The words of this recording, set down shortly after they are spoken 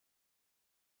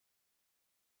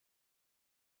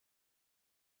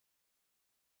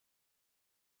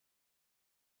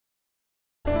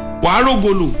wàá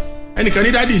rógolo ẹnìkan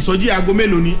ní dádì ìsọjí aago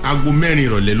mélòó ni aago 4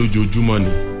 ìrọ̀lẹ́ lójoojúmọ́ ni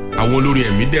àwọn olórin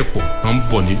ẹ̀mí dẹ̀pọ̀ tán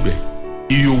bọ̀ níbẹ̀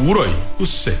iye òwúrọ̀ yìí kò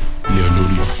sẹ̀ lé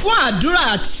olórí. fún àdúrà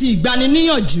àti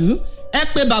ìgbaniníyànjú ẹ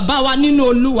pè bàbá wa nínú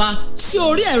Olúwa sí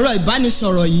orí ẹ̀rọ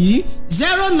ìbánisọ̀rọ̀ yìí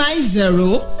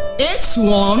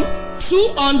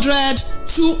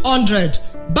 09081200200.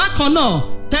 bákan náà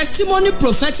testimony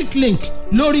prophetic link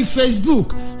lórí Facebook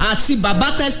àti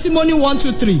baba testimony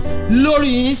 123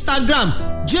 lórí Instagram.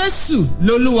 Jésù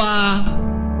lolúwa.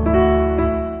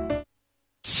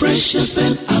 Fresh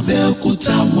FM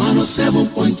Abẹ́òkúta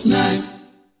 107.9.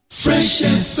 Fresh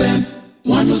FM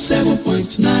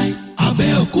 107.9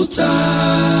 Abẹ́òkúta.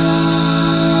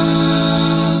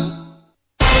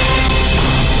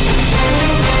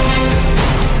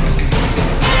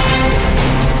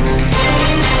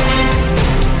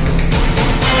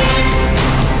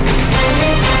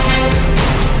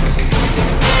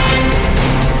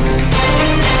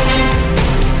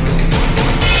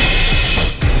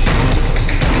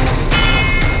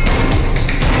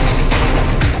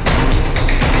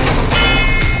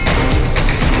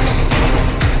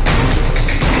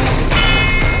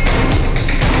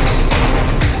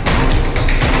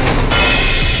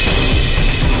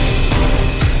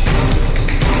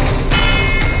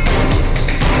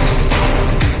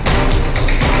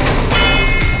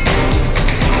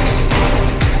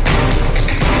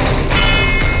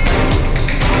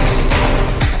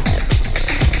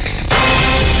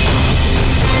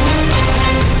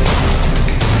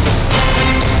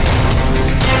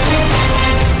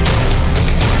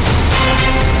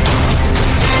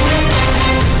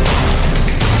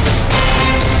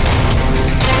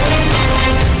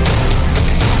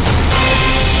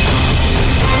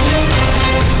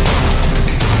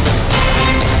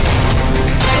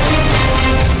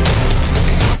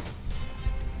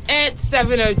 It's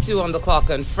 7:02 on the clock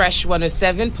on Fresh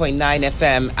 107.9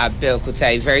 FM at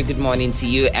Abẹ́òkúta. Very good morning to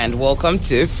you and welcome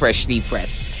to Freshly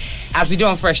Pressed. As we do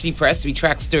on Freshly Pressed, we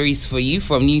track stories for you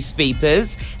from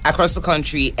newspapers across the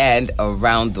country and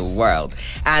around the world.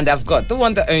 And I've got the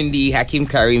one, the only Hakeem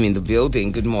Karim in the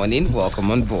building. Good morning.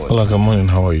 Welcome on board. Hello, good morning.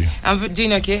 How are you? I'm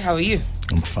doing okay. How are you?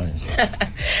 I'm fine.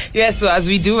 Yeah, so as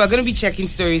we do, we're going to be checking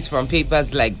stories from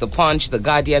papers like The Punch, The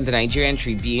Guardian, The Nigerian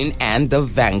Tribune, and The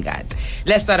Vanguard.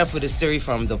 Let's start off with a story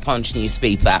from The Punch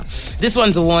newspaper. This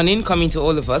one's a warning coming to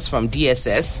all of us from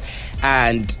DSS,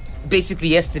 and basically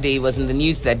yesterday was in the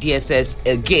news that DSS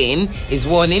again is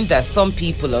warning that some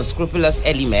people, unscrupulous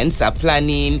elements, are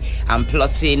planning and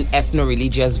plotting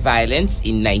ethno-religious violence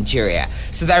in Nigeria.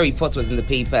 So that report was in the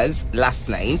papers last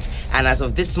night, and as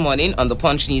of this morning on the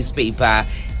Punch newspaper,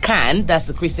 CAN, that's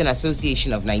the Christian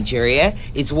Association of Nigeria,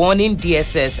 is warning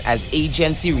DSS as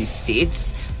agency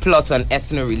restates plot on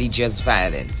ethno-religious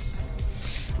violence.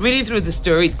 Reading through the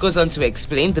story, it goes on to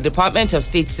explain the Department of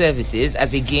State Services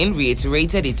has again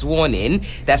reiterated its warning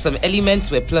that some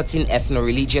elements were plotting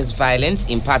ethno-religious violence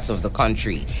in parts of the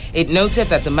country. It noted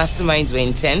that the masterminds were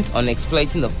intent on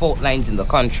exploiting the fault lines in the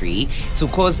country to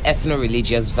cause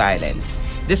ethno-religious violence.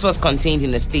 This was contained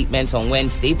in a statement on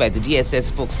Wednesday by the DSS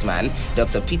spokesman,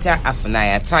 Dr. Peter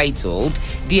Afunaya, titled,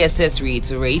 DSS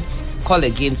reiterates call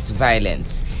against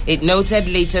violence. It noted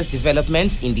latest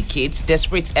developments indicate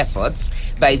desperate efforts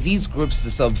by these groups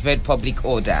to subvert public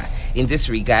order. In this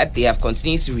regard, they have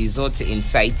continued to resort to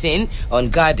inciting,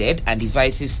 unguarded and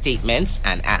divisive statements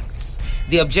and acts.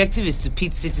 The objective is to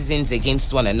pit citizens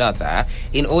against one another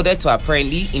in order to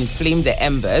apparently inflame the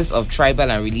embers of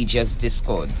tribal and religious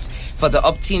discords. For the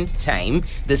umpteenth time,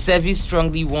 the service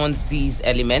strongly warns these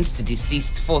elements to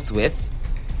desist forthwith,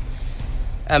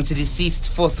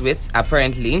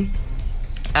 apparently.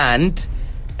 And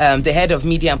the head of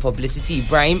media and publicity,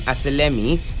 Ibrahim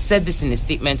Aselemi, said this in a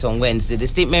statement on Wednesday. The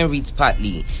statement reads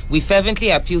partly, "We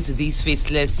fervently appeal to these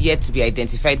faceless, yet to be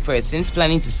identified persons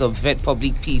planning to subvert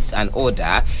public peace and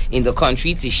order in the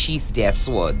country to sheath their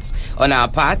swords. On our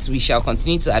part, we shall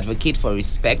continue to advocate for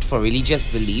respect for religious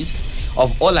beliefs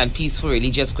of all and peaceful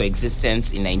religious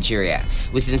coexistence in Nigeria.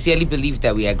 We sincerely believe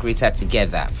that we are greater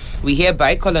together. We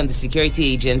hereby call on the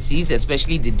security agencies,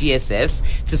 especially the DSS,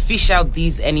 to fish out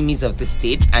these enemies of the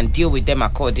state and deal with them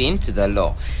according to the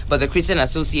law." But the Christian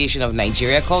Association of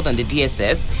Nigeria called on the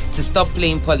DSS to stop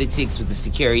playing politics with the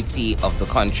security of the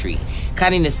country.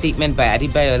 Can, in a statement by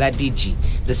Adebayo Oladeji,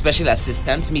 the Special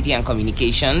Assistant, Media and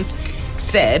Communications,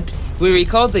 said, "We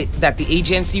recall that the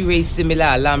agency raised similar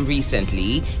alarm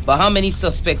recently, but how many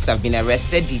suspects have been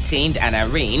arrested, detained, and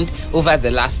arraigned over the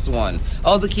last one?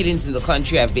 All the killings in the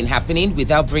country have been happening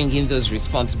without bringing those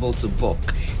responsible to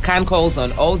book. Khan calls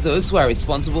on all those who are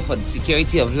responsible for the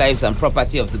security of lives and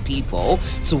property of the people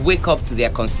to wake up to their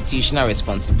constitutional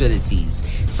responsibilities.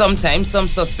 Sometimes some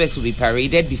suspects will be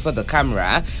paraded before the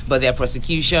camera, but their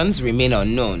prosecutions remain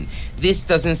unknown. This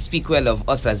doesn't speak well of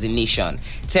us as a nation.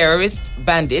 Terrorists,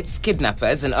 bandits,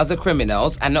 kidnappers, and other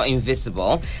criminals are not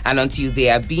invisible, and until they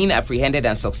are being apprehended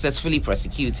and successfully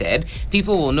prosecuted,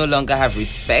 people will no longer have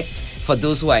respect for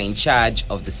those who are in charge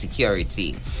of the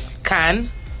security. Khan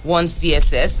wants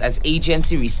DSS as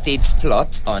agency restates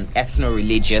plot on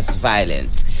ethno-religious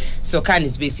violence. So Khan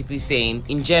is basically saying,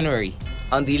 in January,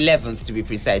 on the 11th to be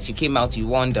precise, you came out, you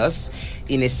warned us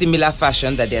in a similar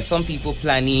fashion that there are some people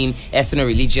planning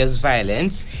ethno-religious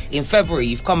violence. In February,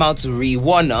 you've come out to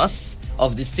re-warn us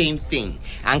of the same thing.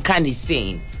 And Khan is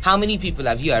saying, how many people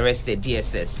have you arrested,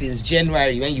 DSS, since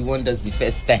January when you warned us the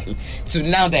first time to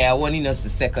now that you are warning us the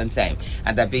second time,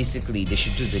 and that basically they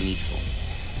should do the needful?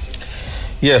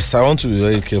 Yes, I want to be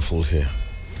very careful here.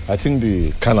 I think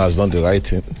the Khan has done the right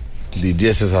thing. The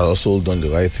DSS has also done the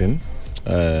right thing.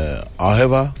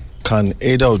 However, can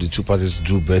either of the two parties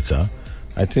do better?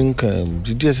 I think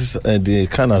the DSS, the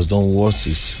Khan has done what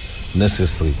is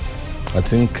necessary. I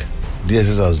think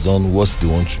DSS has done what they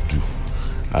want to do.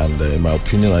 And in my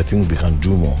opinion, I think they can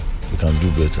do more. They can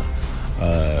do better.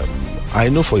 I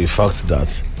know for a fact that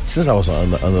since I was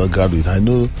an undergraduate, I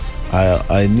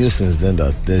knew since then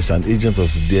that there's an agent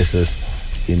of the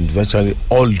DSS in virtually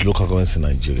all local governments in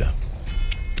Nigeria.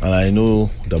 And I know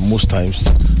that most times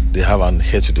they have an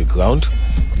ear to the ground.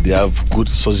 They have good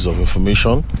sources of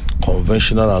information,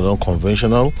 conventional and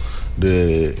unconventional.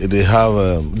 They have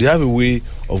a way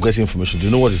of getting information. They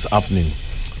know what is happening.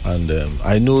 And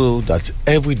I know that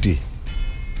every day,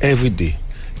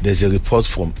 there's a report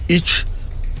from each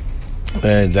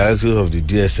director of the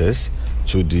DSS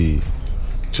to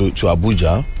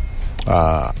Abuja.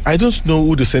 I don't know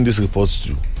who they send these reports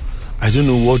to. I don't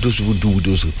know what those people do with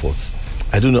those reports.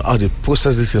 I don't know how they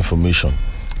process this information.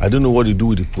 I don't know what they do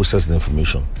with the processed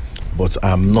information. But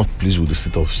I'm not pleased with the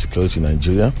state of security in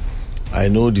Nigeria. I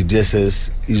know the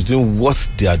DSS is doing what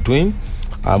they are doing.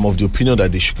 I'm of the opinion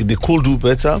that they could do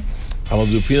better. I'm of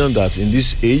the opinion that in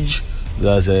this age,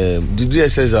 that the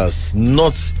DSS has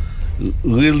not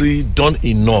really done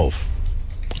enough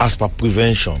as per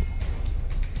prevention.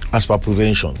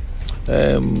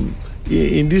 In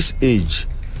this age,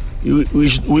 we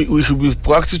should be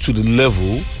proactive to the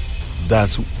level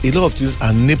that a lot of things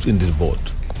are nipped in the bud.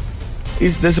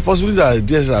 There's a possibility that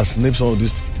DSS has nipped some of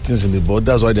these things in the bud.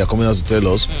 That's why they are coming out to tell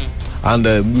us. And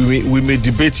we may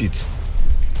debate it,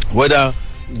 whether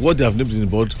what they have nipped in the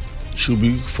bud should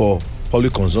be for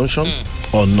public consumption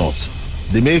or not.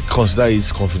 They may consider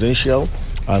it confidential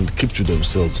and keep to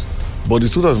themselves. But the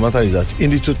truth of the matter is that in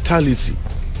the totality,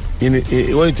 when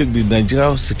you take the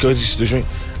Nigerian security situation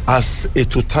as a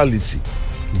totality,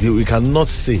 we cannot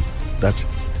say that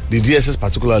the DSS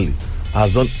particularly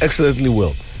has done excellently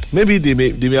well. Maybe they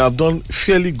may have done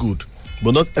fairly good,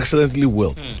 but not excellently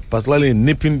well, particularly in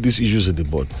nipping these issues in the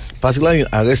bud, particularly in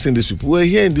arresting these people. We're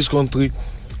here in this country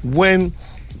when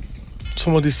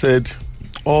somebody said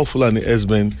all Fulani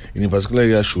herdsmen in a particular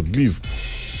area should leave.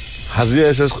 Has the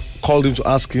DSS called him to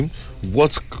ask him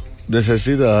what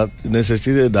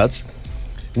necessitated that?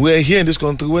 We're here in this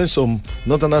country when some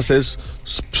northerners says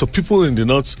so people in the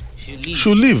north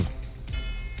should leave.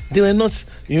 They were not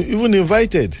even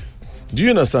invited. Do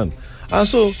you understand? And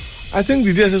so I think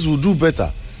the DSS will do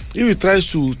better if it tries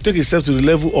to take a step to the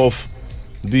level of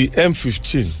the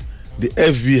M15, the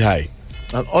FBI,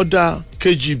 and other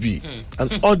KGB,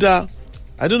 and other.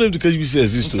 I don't know if the KGB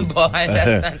exists too. But I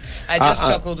understand. I just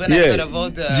chuckled when I heard of all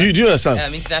the. Do you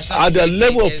understand? International at the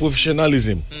level of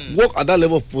professionalism, work at that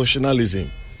level of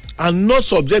professionalism, and not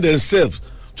subject themselves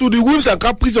to the whims and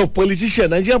caprices of politicians,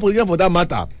 Nigerian politicians for that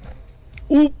matter,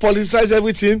 who politicize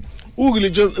everything, who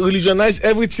religionize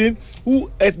everything, who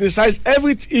ethnicize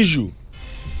every issue.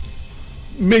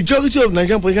 Majority of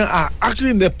Nigerian politicians are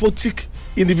actually nepotic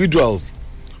individuals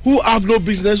who have no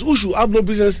business, who should have no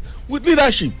business with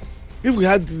leadership if we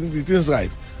had the things right.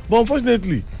 But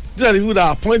unfortunately, these are the people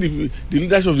that appoint the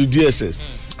leadership of the DSS.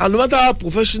 And no matter how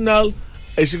professional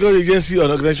a security agency or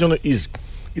an organization is,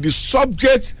 it is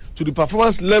subject to the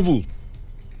performance level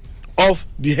of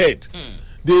the head.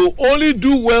 They will only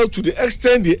do well to the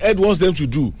extent the head wants them to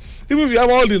do. Even if you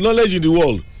have all the knowledge in the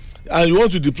world and you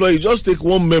want to deploy, you just take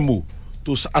one memo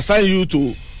to assign you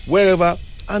to wherever,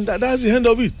 and that's the end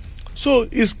of it. So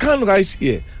is Khan right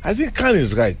here? I think Khan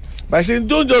is right by saying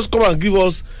don't just come and give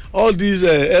us all these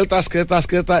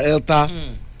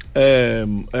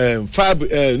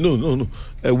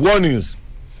warnings.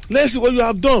 Let's see what you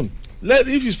have done.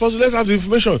 if it's possible, let's have the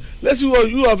information. Let's see who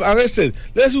you have arrested.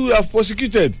 Let's see who you have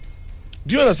prosecuted.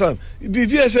 Do you understand? The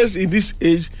DSS in this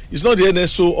age is not the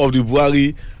NSO of the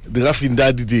Buhari, the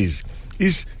Rafindadi days.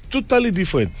 It's totally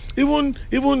different. Even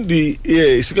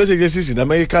the security agencies in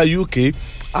America, UK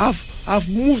have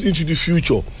moved into the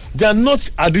future. They are not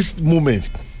at this moment.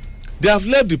 They have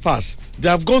left the past. They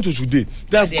have gone to today.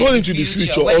 They have gone into the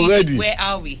future already. Where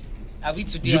are we? Are we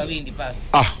today or are we in the past?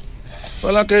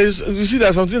 Well, like you see,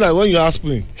 there's something that when you ask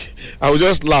me, I will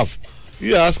just laugh.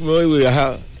 You ask me where we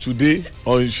are today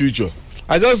or in future.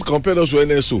 I just compared us to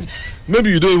NSO.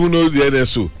 Maybe you don't even know the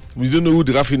NSO. You don't know who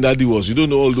the Rafindadi was. You don't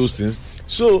know all those things.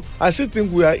 So I still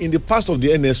think we are in the past of the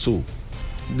NSO.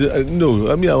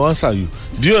 No, I mean, I'll answer you.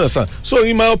 Do you understand? So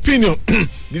in my opinion, the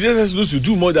DSS needs to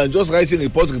do more than just writing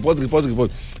report.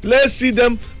 Let's see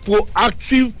them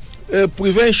proactive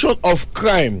prevention of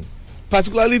crime,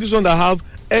 particularly this one that have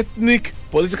ethnic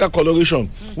political coloration,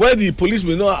 where the police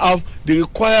may not have the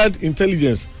required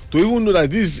intelligence to even know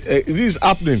that this is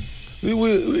happening.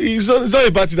 It's not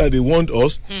a party that they want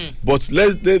us, but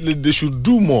they should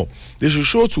do more. They should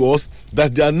show to us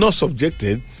that they are not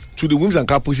subjected to the whims and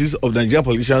caprices of Nigerian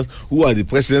politicians who are the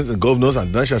presidents and governors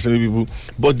and national assembly people,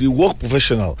 but they work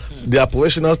professional. They are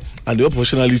professionals and they work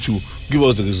professionally to give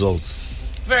us the results.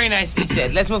 Very nicely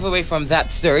said. Let's move away from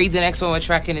that story. The next one we're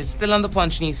tracking is still on the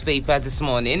Punch newspaper this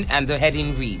morning, and the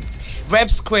heading reads,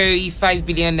 Reps query 5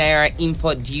 billion naira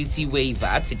import duty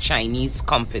waiver to Chinese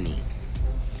company.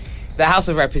 The House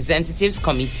of Representatives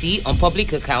Committee on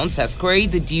Public Accounts has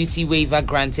queried the duty waiver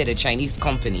granted a Chinese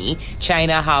company,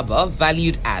 China Harbour,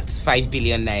 valued at 5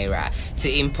 billion naira, to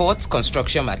import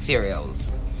construction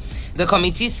materials. The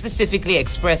committee specifically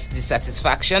expressed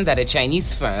dissatisfaction that a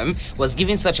Chinese firm was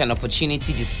given such an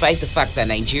opportunity despite the fact that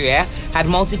Nigeria had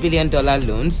multi-billion-dollar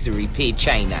loans to repay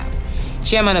China.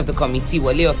 Chairman of the committee,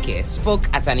 Wale Oke, spoke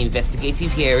at an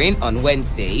investigative hearing on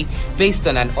Wednesday based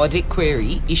on an audit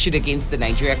query issued against the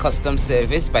Nigeria Customs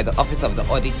Service by the Office of the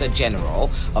Auditor General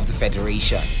of the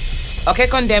Federation. Oke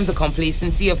condemned the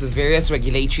complacency of the various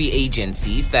regulatory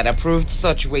agencies that approved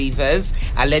such waivers,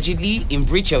 allegedly in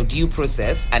breach of due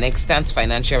process and extant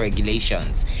financial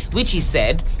regulations, which he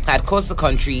said had caused the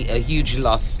country a huge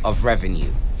loss of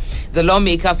revenue. The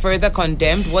lawmaker further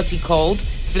condemned what he called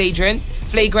flagrant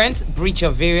breach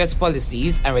of various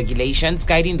policies and regulations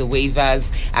guiding the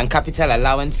waivers and capital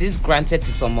allowances granted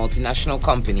to some multinational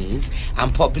companies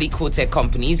and public quoted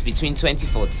companies between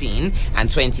 2014 and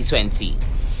 2020.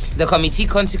 The committee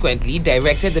consequently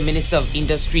directed the Minister of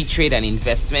Industry, Trade and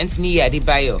Investment, Niyi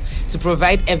Adebayo, to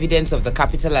provide evidence of the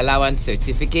capital allowance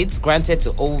certificates granted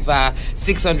to over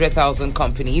 600,000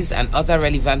 companies and other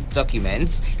relevant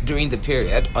documents during the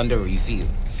period under review.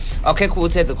 Oke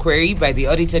quoted the query by the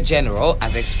Auditor General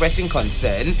as expressing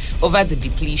concern over the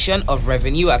depletion of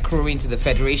revenue accruing to the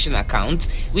Federation account,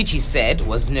 which he said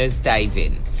was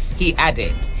nosediving. He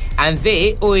added, and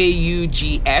they,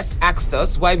 OAUGF, asked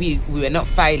us why we were not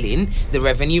filing the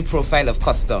revenue profile of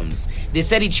customs. They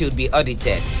said it should be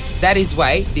audited. That is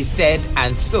why they said,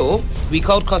 and so we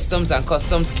called customs and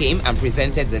customs came and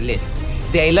presented the list.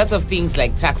 There are a lot of things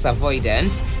like tax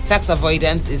avoidance. Tax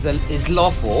avoidance is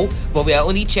lawful, but we are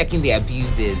only checking the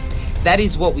abuses. That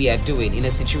is what we are doing in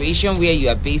a situation where you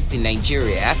are based in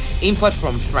Nigeria, import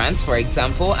from France, for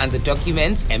example, and the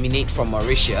documents emanate from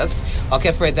Mauritius.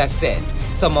 Oke further said,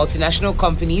 some multinational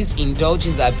companies indulge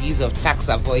in the abuse of tax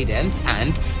avoidance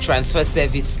and transfer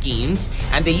service schemes,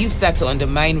 and they use that to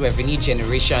undermine revenue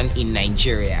generation in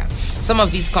Nigeria. Some of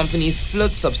these companies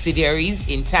float subsidiaries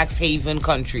in tax haven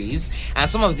countries, and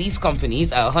some of these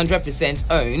companies are 100%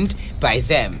 owned by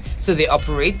them, so they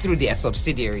operate through their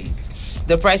subsidiaries.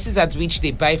 The prices at which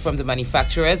they buy from the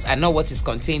manufacturers are not what is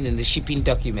contained in the shipping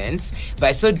documents.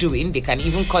 By so doing, they can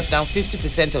even cut down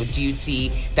 50% of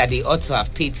duty that they ought to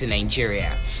have paid to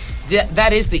Nigeria.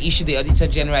 That is the issue the Auditor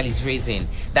General is raising,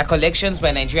 that collections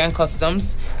by Nigerian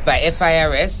Customs, by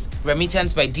FIRS,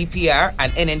 remittance by DPR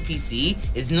and NNPC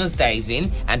is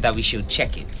nosediving and that we should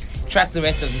check it. Track the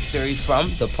rest of the story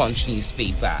from the Punch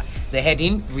newspaper. The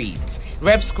heading reads,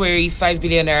 Reps query 5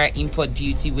 billion naira import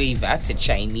duty waiver to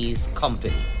Chinese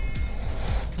company.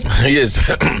 Yes,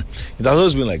 it has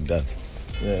always been like that.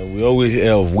 We always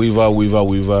hear of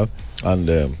waiver, and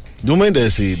the moment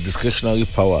there's a discretionary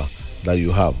power that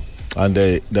you have, and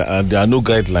there are no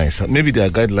guidelines. Maybe there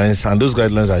are guidelines, and those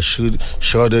guidelines are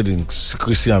shrouded in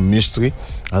secrecy and mystery,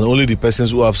 and only the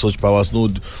persons who have such powers know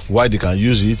why they can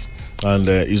use it, and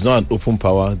it's not an open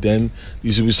power, then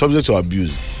it should be subject to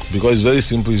abuse. because it's very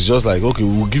simple. It's just like, okay,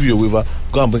 we'll give you a waiver,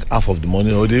 go and bring half of the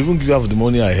money, or they even give you half of the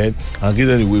money ahead and give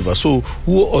them the waiver. So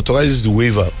who authorizes the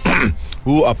waiver?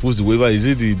 Who approves the waiver? Is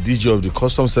it the DG of the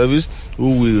Custom Service,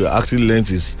 who will actually lend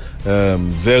is a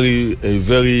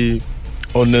very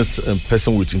honest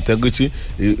person with integrity?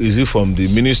 Is it from the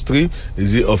Ministry?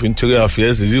 Is it of Interior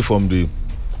Affairs? Is it from the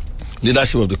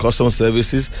leadership of the Customs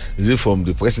Services? Is it from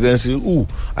the Presidency?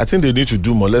 I think they need to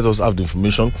do more. Let us have the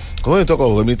information. Because when you talk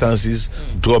of remittances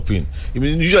dropping,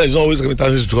 usually it's not always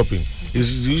remittances dropping.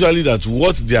 It's usually that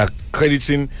what they are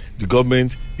crediting the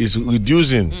government is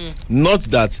reducing. Not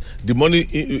that the money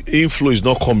inflow is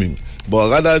not coming, but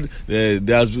rather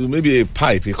there's maybe a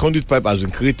conduit pipe has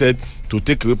been created to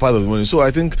take away part of the money. So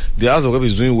I think the House of Rep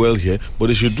is doing well here, but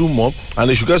they should do more, and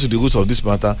they should get to the roots of this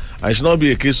matter. And it should not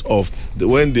be a case of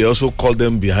when they also call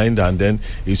them behind and then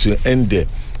it will end there.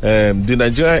 The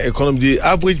Nigerian economy, the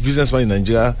average businessman in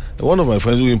Nigeria, one of my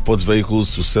friends who imports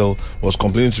vehicles to sell was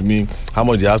complaining to me how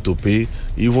much they have to pay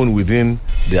even within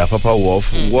their Apapa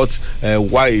Wharf.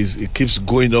 Why it keeps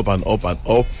going up and up and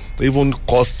up, even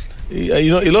costs.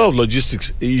 A lot of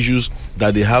logistics issues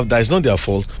that they have, that is not their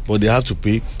fault, but they have to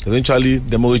pay. Eventually,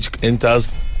 demurrage enters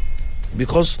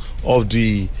because of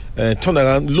the low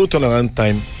turnaround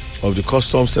time of the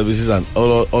custom services and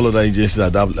all other agencies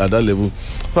at that level.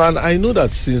 And I know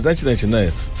that since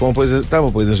 1999, from time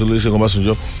of President Olusegun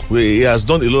Obasanjo, where he has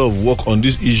done a lot of work on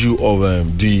this issue of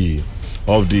the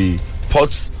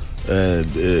ports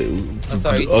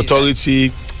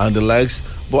authority and the likes.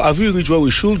 But have we reached where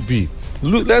we should be?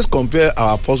 Look, let's compare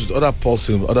our ports with other ports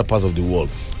in other parts of the world.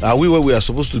 Are we where we are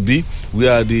supposed to be? We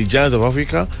are the giants of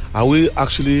Africa. Are we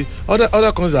actually other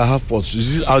countries that have ports?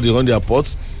 Is this how they run their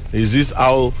ports? Is this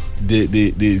how they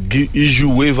issue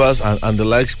waivers and the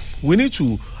likes? We need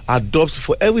to adopt,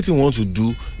 for everything we want to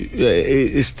do,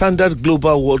 a standard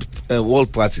global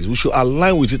world practice. We should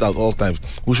align with it at all times.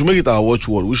 We should make it our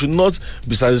watchword. We should not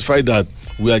be satisfied that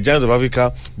we are giants of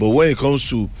Africa, but when it comes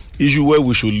to issue where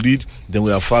we should lead, then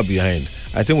we are far behind.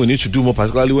 I think we need to do more,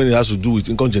 particularly when it has to do with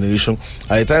income generation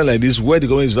at a time like this, where the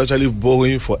government is virtually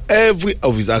borrowing for every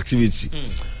of its activity.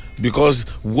 Because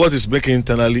what is making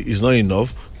internally is not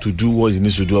enough to do what it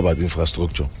needs to do about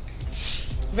infrastructure.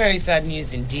 Very sad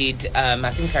news indeed.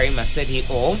 Hakim Karim has said it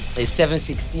all. It's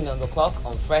 7:16 on the clock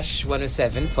on Fresh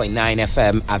 107.9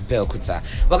 FM at Abeokuta.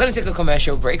 We're going to take a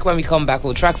commercial break. When we come back,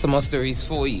 we'll track some more stories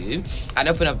for you and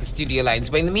open up the studio lines.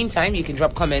 But in the meantime, you can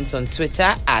drop comments on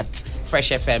Twitter at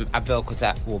Fresh FM at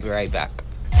Abeokuta. We'll be right back.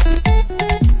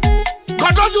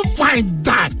 God doesn't find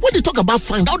that. When they talk about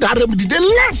find out that remedy, they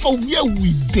learn from where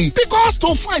we did. Because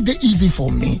to find it easy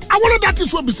for me. I wanted that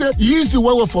is what we say easy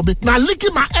way for me. Now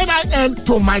linking my NIN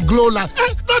to my glow line.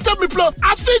 Don't tell me plug.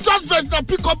 I feel just first now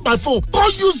pick up my phone. Go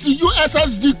use the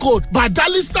USSD code by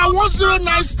dialing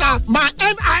 *109* my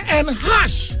NIN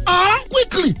hash.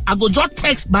 Quickly, I go just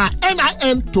text my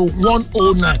NIN to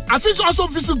 109. I feel also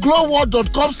visit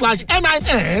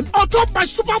glowworld.com/NIN on top my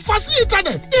super fast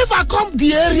internet. If I come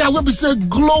the area where we say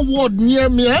Glow World near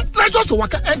me, let's just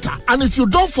walk enter. And if you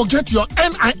don't forget your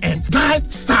NIN, dial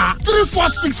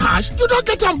 *346#. You don't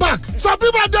get them back. Some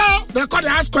people there, they call the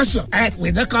ask question.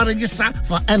 We don't call register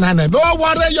for NIN. Don't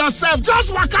worry yourself.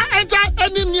 Just walk enter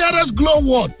any nearest Glow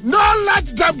World. Don't let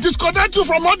them disconnect you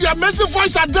from all their amazing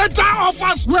voice and data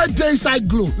offers where they inside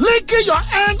Glow. Linking your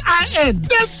NIN.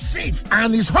 They're safe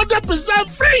and it's 100%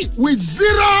 free with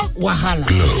zero wahala.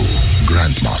 Glow,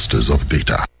 grandmasters of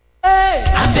data.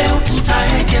 Abeokuta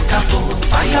ẹ̀jẹ̀ ká fò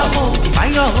fáyọ̀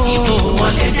ìbò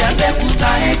wọlé dé Abeokuta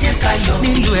ẹ̀jẹ̀ ká yọ̀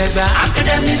nílùú Ẹ̀gbá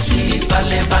Academy Suite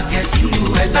balẹ̀ bàgẹ́ sílùú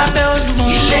Ẹ̀gbá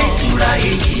ilé ìtura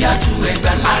èyí àtú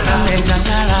Ẹ̀gbá lára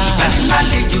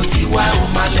ìgbanilálejò tiwa ò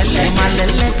máa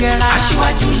lẹ́lẹ́gẹ́rẹ́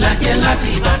aṣíwájú lajẹ́ láti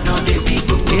Ìbàdàn débi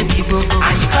gbogbo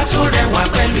àyíká tó rẹwà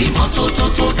pẹ̀lú ìmọ́tótó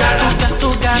tó dára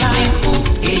swimming pool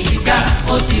èyí ká ó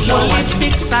ti lọ́wọ́jú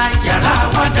yàrá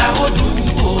àwàdà ó dùn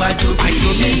ó àjòjì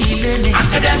ilé ní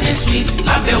Academy Suite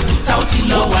l'Abẹ́òkúta ó ti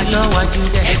lọ́wọ́jú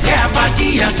ẹgbẹ́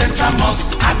Abadíyà Central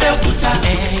Mosque Abẹ́òkúta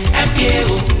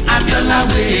MKO Abiola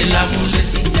Way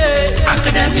Lamulesi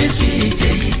Academy Suite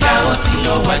èyí ká ó ti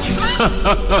lọ́wọ́jú.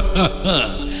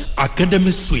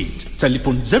 Academy Suite,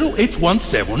 telephone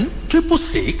 0817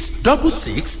 666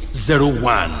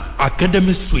 6601.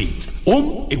 Academy Suite,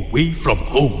 home away from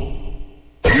home.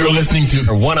 You're listening to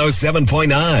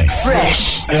 107.9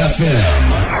 Fresh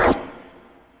FM.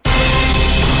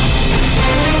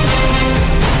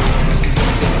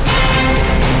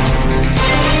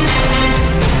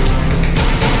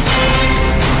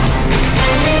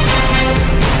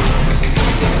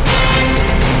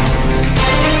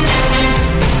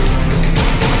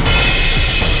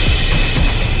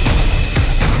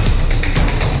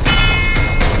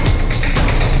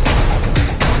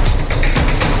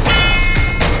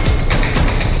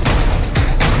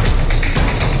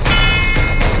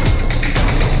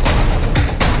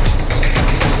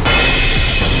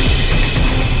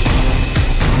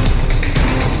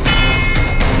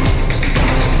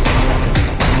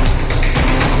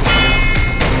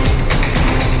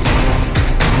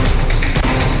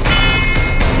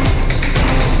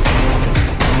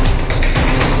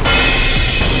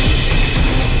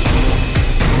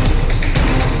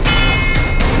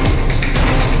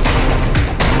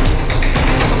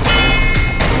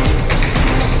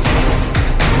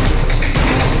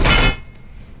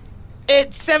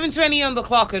 7:20 on the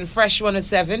clock on Fresh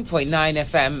 107.9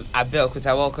 FM at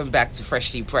Abeokuta. Welcome back to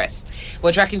Freshly Pressed.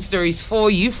 We're tracking stories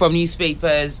for you from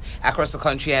newspapers across the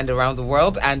country and around the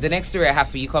world. And the next story I have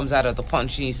for you comes out of the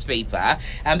Punch newspaper.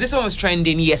 This one was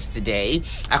trending yesterday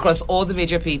across all the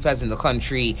major papers in the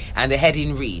country. And the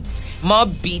heading reads,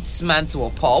 Mob beats man to a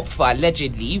pulp for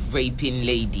allegedly raping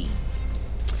lady.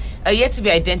 A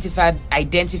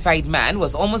yet-to-be-identified man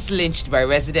was almost lynched by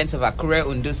residents of Akure,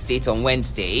 Ondo State on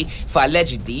Wednesday for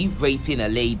allegedly raping a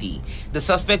lady. The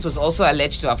suspect was also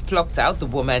alleged to have plucked out the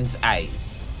woman's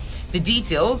eyes. The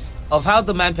details of how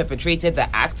the man perpetrated the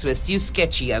act were still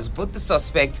sketchy, as both the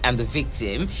suspect and the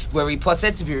victim were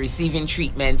reported to be receiving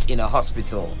treatment in a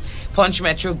hospital. Punch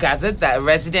Metro gathered that a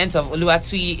resident of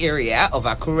Oluwatuyi area of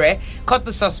Akure caught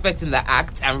the suspect in the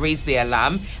act and raised the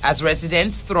alarm as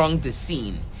residents thronged the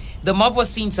scene. The mob was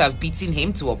seen to have beaten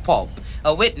him to a pulp.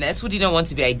 A witness who did not want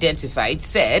to be identified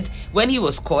said when he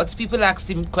was caught, people asked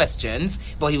him questions,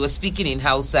 but he was speaking in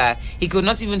Hausa. He could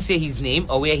not even say his name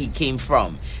or where he came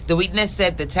from. The witness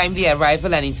said the timely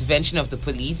arrival and intervention of the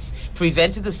police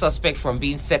prevented the suspect from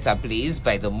being set ablaze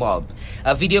by the mob.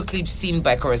 A video clip seen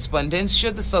by correspondents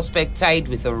showed the suspect tied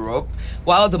with a rope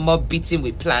while the mob beat him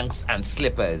with planks and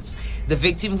slippers. The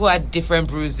victim, who had different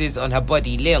bruises on her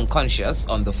body, lay unconscious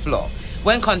on the floor.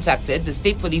 When contacted, the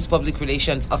State Police Public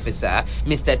Relations Officer,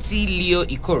 Mr. T. Leo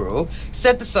Ikoro,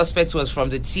 said the suspect was from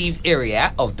the Tiv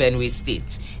area of Benue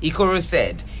State. Ikoro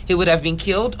said he would have been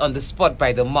killed on the spot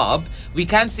by the mob. We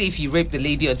can't say if he raped the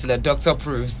lady until a doctor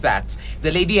proves that.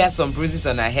 The lady has some bruises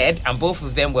on her head and both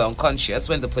of them were unconscious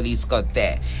when the police got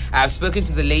there. I have spoken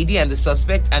to the lady and the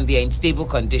suspect and they are in stable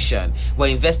condition. We're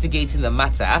investigating the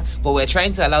matter, but we're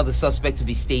trying to allow the suspect to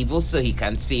be stable so he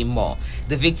can say more.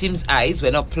 The victim's eyes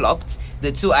were not plucked.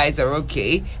 The two eyes are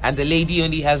okay, and the lady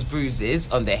only has bruises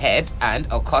on the head and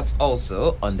a cut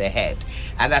also on the head.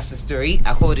 And that's the story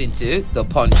according to the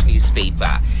Punch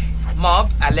newspaper. Mob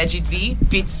allegedly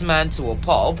beats man to a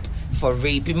pulp for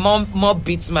raping. Mob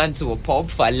beats man to a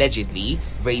pulp for allegedly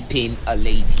raping a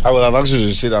lady. I would have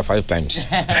actually said that 5 times.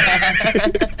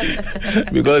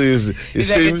 Because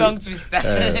it's like a tongue twister.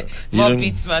 Mob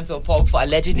beats man to a pulp for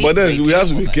allegedly. But then we have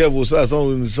to be careful so that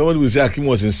somebody will say Akim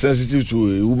was insensitive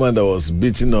to a woman that was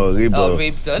beaten or raped. Or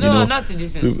raped her. No, not in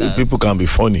this instance. People can be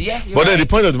funny. Yeah, but then right. the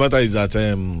point of the matter is that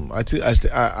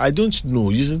I don't know.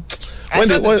 I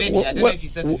saw the video. I don't know if you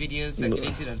saw the video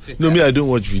circulating on Twitter. No, me, I don't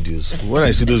watch videos. When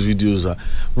I see those videos,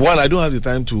 one, I don't have the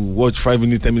time to watch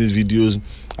 5-minute, 10-minute videos.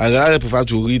 I rather prefer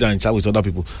to read and chat with other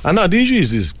people. And now the issue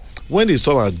is this: when they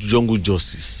talk about jungle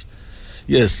justice,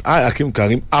 yes, I, Akim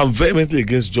Karim, I'm vehemently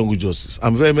against jungle justice.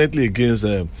 I'm vehemently against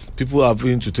people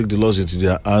having to take the laws into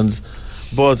their hands.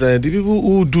 But the people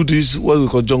who do this, what we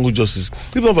call jungle justice,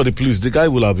 even for the police, the guy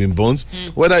will have been burnt,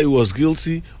 whether he was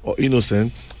guilty or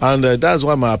innocent. And that's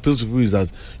why my appeal to people is that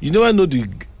you never know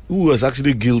who was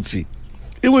actually guilty.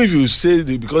 Even if you say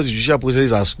because the judicial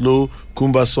processes are slow,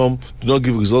 cumbersome, do not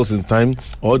give results in time,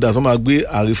 or that some agree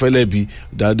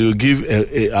that they will give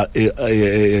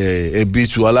a bid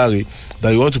to Alari,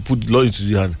 that you want to put law into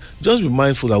the hand. Just be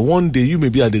mindful that one day you may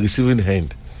be at the receiving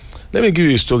end. Let me give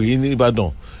you a story in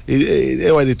Ibadan.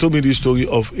 They told me this story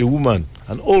of a woman,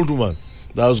 an old woman,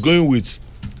 that was going with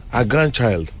her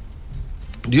grandchild.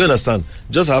 Do you understand?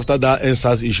 Just after that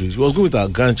NSAS issue, she was going with her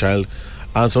grandchild,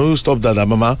 and some people stopped that.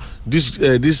 Mama,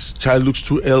 this child looks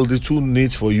too elderly, too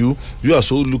neat for you. You are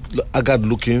so haggard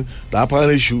looking that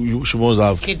apparently she must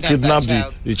have kidnapped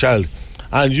the child.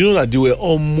 And you know that they were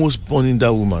almost burning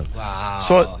that woman. Wow.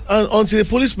 So until the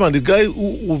policeman, the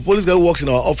police guy who works in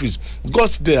our office,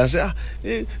 got there and said,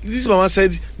 this mama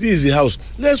said this is the house.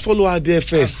 Let's follow her there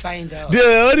first. Find out. They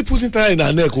are already putting time in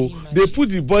her neck. They put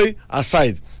the boy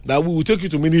aside that we will take you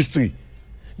to ministry.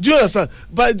 Do you understand?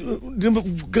 But the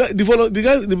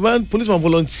policeman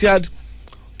volunteered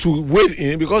to wait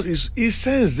in because he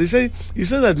sensed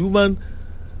that the woman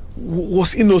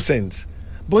was innocent.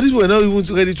 But these were not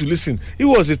even ready to listen. He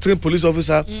was a trained police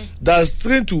officer that's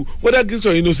trained to, whether guilty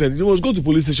or innocent, he must go to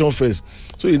police station first.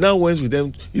 So he now went with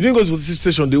them. He didn't go to the police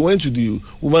station. They went to the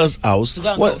woman's house. To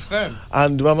go and confirm.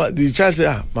 And the child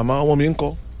said, Mama, I want me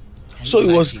to. So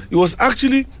it was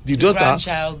actually the daughter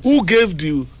who gave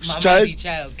the child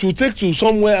to take to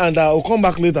somewhere and I'll come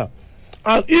back later.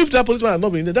 And if that policeman had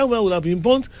not been there, that woman would have been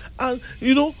burnt, and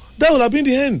that would have been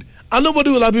the end. And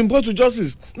nobody will have been brought to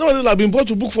justice. Nobody will have been brought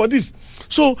to book for this.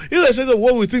 So, irrespective of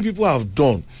what we think people have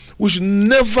done, we should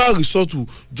never resort to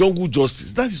jungle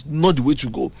justice. That is not the way to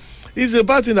go. It's a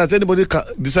bad thing that anybody can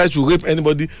decide to rape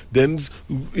anybody, then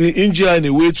injure in a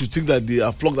way to think that they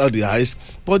have plucked out the eyes.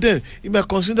 But then, in my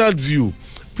considered view,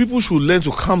 people should learn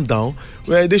to calm down.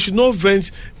 Where they should not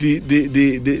vent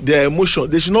their emotion.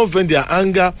 They should not vent their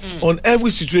anger on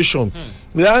every situation.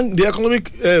 The economic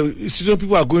situation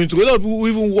people are going through. A lot of people who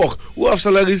even work, who have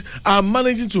salaries, are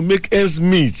managing to make ends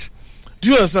meet. Do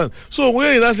you understand? So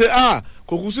when you say, no,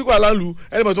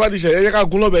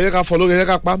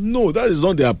 that is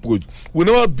not the approach. We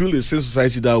never build a sane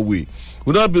society that way.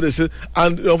 We never build a sane,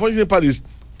 and the unfortunate part is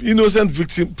innocent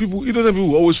people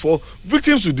will always fall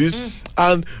victims to this,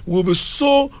 and we'll get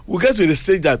to the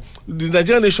stage that the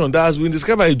Nigerian nation that has been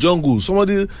described by a jungle,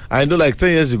 somebody I know like 10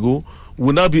 years ago,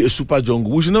 will now be a super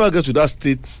jungle. We should never get to that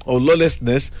state of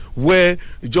lawlessness where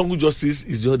jungle justice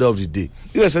is the order of the day.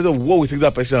 Irrespective of what we think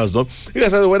that person has done,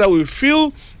 irrespective of whether we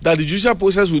feel that the judicial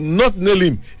process will not nail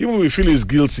him, even if we feel he's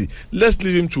guilty, let's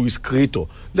leave him to his creator.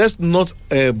 Let's not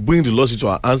bring the laws into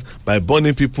our hands by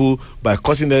burning people, by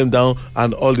cutting them down,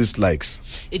 and all these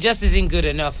likes. It just isn't good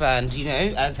enough, and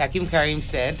as Hakim Karim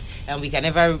said, and we can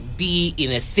never be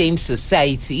in a sane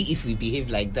society if we behave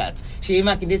like that. Sheyi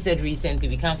Makinde said recently,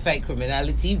 we can't fight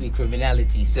criminality with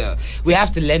criminality, so we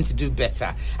have to learn to do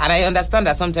better. And I understand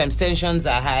that sometimes tensions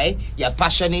are high, you're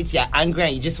passionate, you're angry,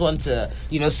 and you just want to,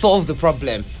 solve the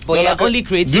problem, but you're only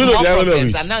creating more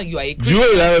problems, and now you are a criminal. Do you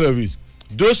know the irony of it?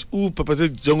 Those who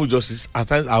perpetrate jungle justice at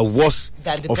times are worse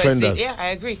than the offenders. Yeah, I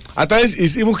agree. At times,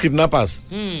 it's even kidnappers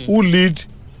who lead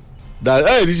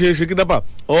that this is a kidnapper,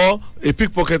 or a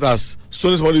pickpocket has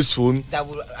stolen somebody's phone. That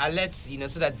will alert,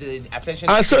 so that the attention.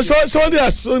 And so somebody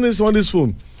has stolen somebody's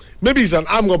phone. Maybe it's an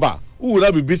armed robber who would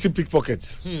not be beating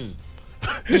pickpockets. The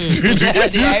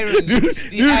irony.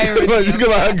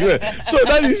 So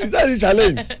that is a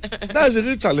challenge. That is a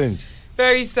real challenge.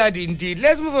 Very sad indeed.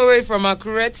 Let's move away from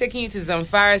Akure, taking you to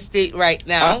Zamfara State right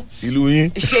now. Sheikh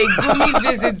Gumi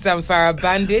visits Zamfara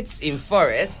bandits in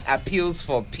forest, appeals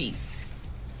for peace.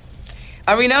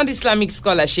 A renowned Islamic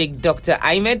scholar, Sheikh Dr.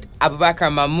 Ahmed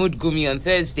Abubakar Mahmoud Gumi, on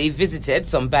Thursday visited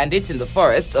some bandits in the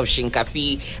forests of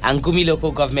Shinkafi and Gumi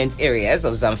local government areas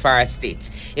of Zamfara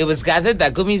State. It was gathered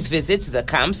that Gumi's visit to the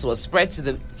camps was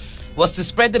to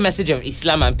spread the message of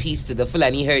Islam and peace to the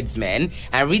Fulani herdsmen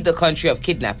and rid the country of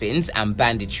kidnappings and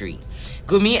banditry.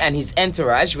 Gumi and his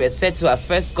entourage were said to have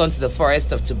first gone to the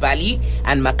forest of Tubali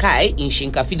and Makai in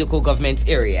Shinkafi local government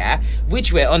area,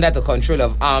 which were under the control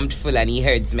of armed Fulani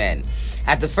herdsmen.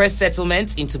 At the first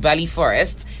settlement in Tubali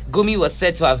Forest, Gumi was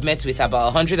said to have met with about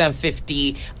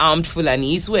 150 armed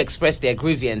Fulanis who expressed their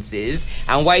grievances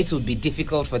and why it would be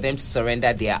difficult for them to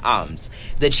surrender their arms.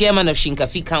 The chairman of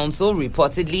Shinkafi Council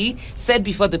reportedly said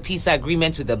before the peace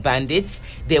agreement with the bandits,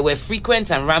 there were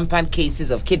frequent and rampant cases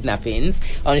of kidnappings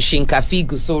on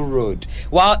Shinkafi-Gusau Road,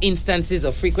 while instances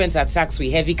of frequent attacks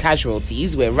with heavy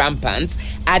casualties were rampant,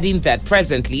 adding that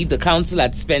presently the council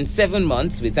had spent 7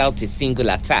 months without a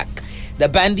single attack. The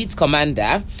bandits'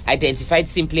 commander, identified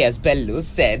simply as Bello,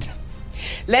 said,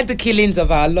 "Let the killings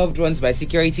of our loved ones by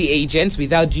security agents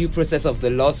without due process of the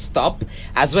law stop,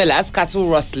 as well as cattle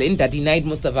rustling that denied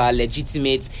most of us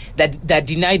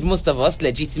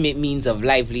legitimate means of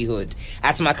livelihood."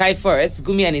 At Makai Forest,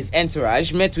 Gumi and his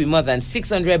entourage met with more than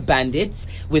 600 bandits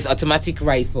with automatic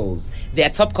rifles. Their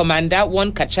top commander,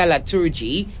 one Kachala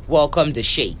Turji, welcomed the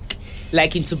sheikh.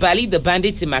 Like in Tubali, the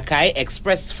bandits in Makai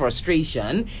expressed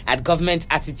frustration at government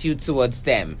attitude towards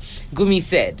them. Gumi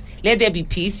said, "Let there be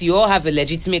peace. You all have a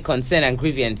legitimate concern and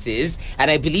grievances, and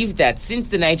I believe that since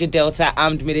the Niger Delta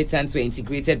armed militants were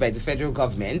integrated by the federal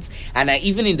government and are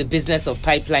even in the business of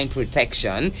pipeline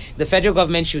protection, the federal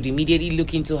government should immediately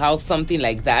look into how something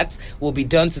like that will be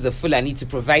done to the Fulani to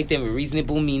provide them a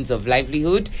reasonable means of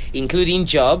livelihood, including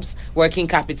jobs, working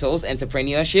capitals,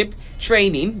 entrepreneurship,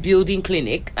 training, building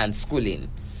clinic, and schooling."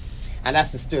 And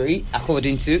that's the story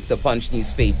according to the Punch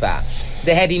newspaper.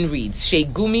 The heading reads, Sheikh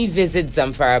Gumi visits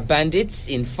Zamfara bandits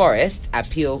in forest,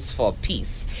 appeals for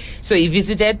peace. So he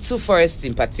visited two forests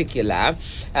in particular,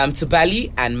 Tubali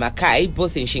and Makai,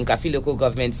 both in Shinkafi local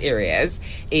government areas.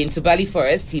 In Tubali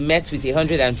forest, he met with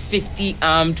 150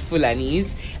 armed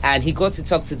Fulanis, and he got to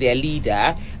talk to their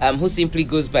leader, who simply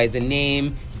goes by the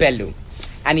name Bello.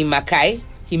 And in Makai,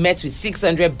 he met with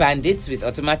 600 bandits with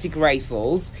automatic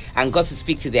rifles and got to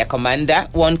speak to their commander,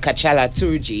 one Kachala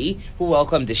Turji, who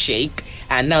welcomed the sheikh.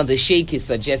 And now the sheikh is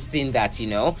suggesting that,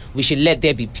 we should let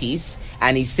there be peace.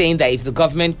 And he's saying that if the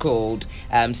government could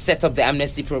set up the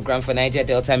amnesty program for Niger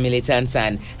Delta militants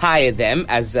and hire them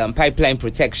as pipeline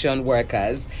protection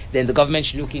workers, then the government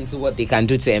should look into what they can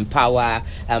do to empower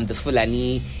the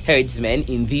Fulani herdsmen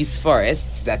in these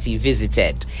forests that he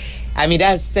visited. I mean,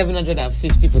 that's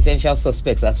 750 potential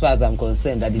suspects as far as I'm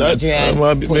concerned that the Nigerian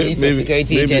police and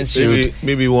security agents should...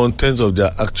 Maybe 1/10 of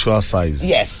their actual size.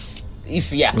 Yes.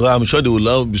 Well, I'm sure they will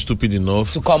now be stupid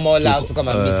enough to come all out to come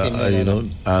and meet him. You know,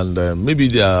 and maybe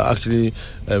there are actually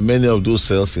many of those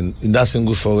cells in that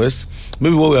single forest.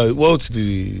 Maybe what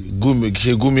the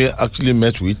Gumi actually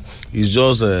met with is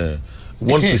just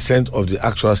 1% of the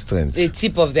actual strength. The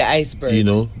tip of the iceberg. You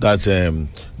know, that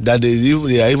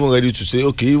they are even ready to say,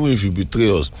 okay, even if you betray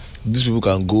us, these people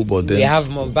can go, but then... They have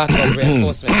more backup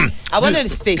reinforcement. I wanted to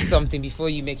state something before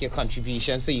you make your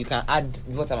contribution, so you can add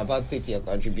what I'm about to say to your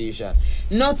contribution.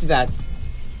 Not that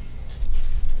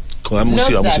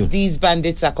these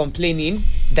bandits are complaining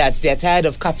that they're tired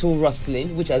of cattle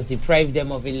rustling, which has deprived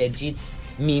them of a legit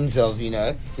means of,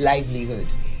 livelihood.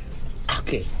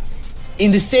 Okay.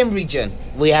 In the same region,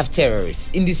 we have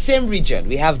terrorists. In the same region,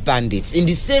 we have bandits. In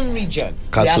the same region,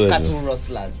 we have cattle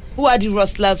rustlers. Who are the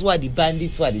rustlers? Who are the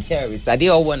bandits? Who are the terrorists? Are they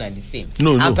all one and the same?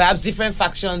 No. And perhaps different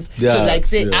factions.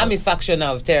 I'm a faction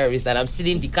of terrorists and I'm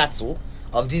stealing the cattle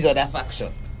of this other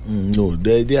faction. No,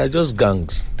 they are just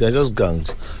gangs. They are just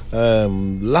gangs.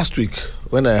 Last week,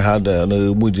 when I had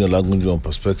Moody and Lagunju on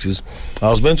Perspectives, I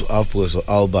was meant to have Professor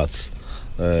Albert,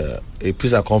 a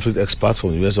peace and conflict expert from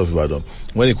the University of Ibadan.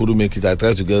 When he couldn't make it, I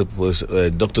tried to get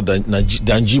Dr.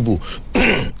 Danjibo,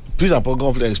 peace and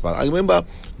conflict expert. I remember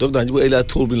Dr. Danjibo earlier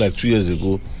told me like 2 years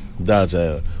ago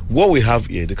that what we have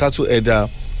here, the cattle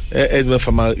herdsmen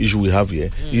farmer issue we have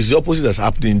here, is the opposite that's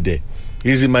happening there.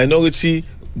 It's the minority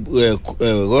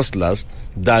rustlers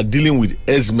that are dealing with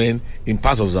herdsmen in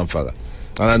parts of Zamfara.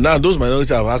 And now those minorities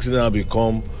have actually now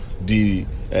become they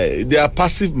are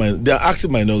passive, they are active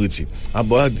minority,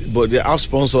 but they have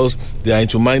sponsors. They are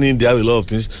into mining. They have a lot of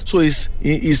things. So it's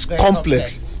very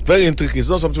complex, very intricate. It's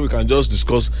not something we can just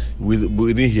discuss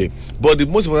within here. But the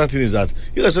most important thing is that,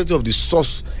 irrespective of the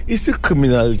source, it's still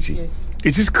criminality. Yes.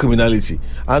 It is criminality.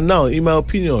 And now, in my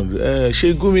opinion,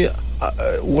 Sheikh Gumi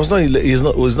was not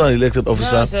an elected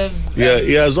officer. No,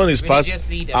 he has done his part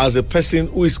as a person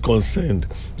who is concerned.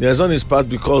 He has done his part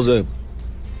because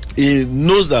he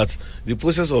knows that the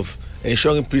process of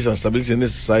ensuring peace and stability in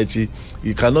this society,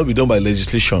 it cannot be done by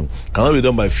legislation, cannot be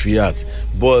done by fiat,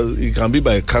 but it can be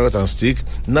by carrot and stick.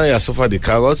 Now he has suffered the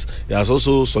carrots. He has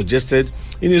also suggested,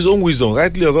 in his own wisdom,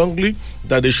 rightly or wrongly,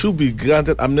 that they should be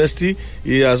granted amnesty.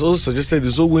 He has also suggested in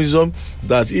his own wisdom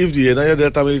that if the Niger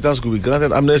Delta militants could be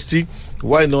granted amnesty,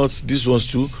 why not these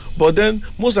ones too? But then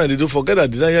most times they do forget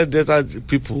that the Niger Delta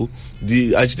people,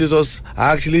 the agitators,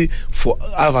 actually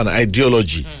have an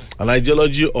ideology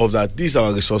of that these are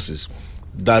our resources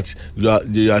that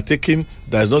you are taking,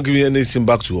 that is not giving anything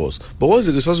back to us. But what's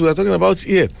the resource we are talking about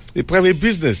here? A private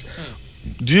business.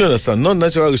 Do you understand? Not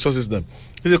natural resources then.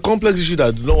 It's a complex issue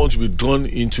that do not want to be drawn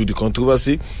into the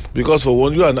controversy, because for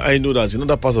one, you and I know that in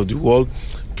other parts of the world,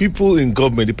 people in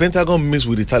government, the Pentagon meets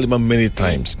with the Taliban many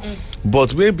times.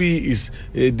 But maybe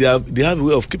they have a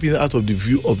way of keeping it out of the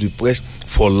view of the press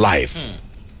for life.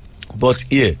 But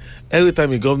here, every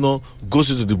time a governor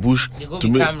goes into the bush,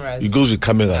 he goes with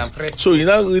cameras. So you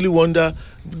now really wonder,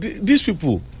 these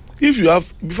people,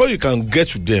 before you can get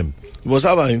to them, you must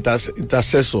have an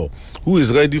intercessor who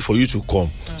is ready for you to come.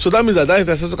 So that means that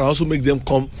intercessor can also make them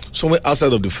come somewhere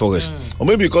outside of the forest. Or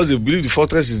maybe because they believe the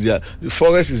forest is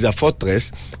their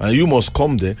fortress and you must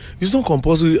come there. It's not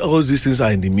compulsory all these things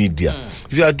are in the media.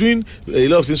 If you are doing a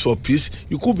lot of things for peace,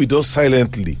 you could be done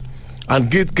silently and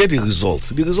get the result.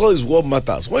 The result is what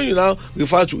matters. When you now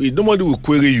refer to it, nobody will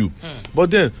query you.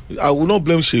 But then I will not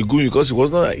blame Sheikh Gumi because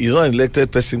he's not an elected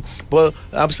person. But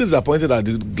I'm still disappointed that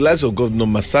the likes of Governor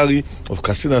Masari of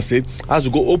Katsina State has to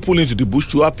go openly to the bush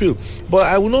to appeal. But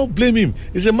I will not blame him.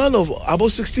 He's a man of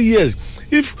about 60 years.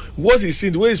 If what he's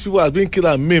seen, the way his people are being killed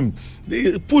and maimed,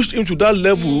 they pushed him to that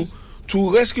level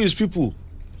to rescue his people,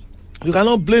 you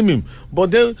cannot blame him.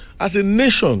 But then, as a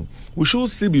nation, we should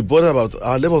still be bothered about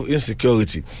our level of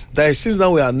insecurity. That it seems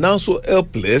now we are now so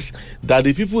helpless that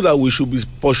the people that we should be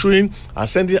pursuing and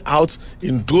sending out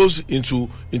in droves into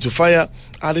fire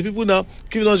are the people now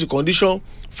giving us the condition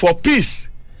for peace.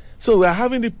 So we are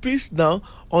having the peace now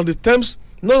on the terms,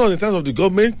 not on the terms of the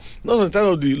government, not on the terms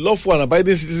of the lawful and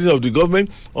abiding citizens of the government,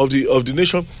 of the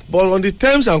nation, but on the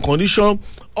terms and condition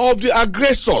of the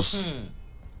aggressors.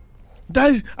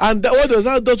 What does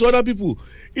that do to other people?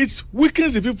 It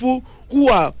weakens the people who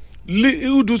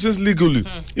do things legally.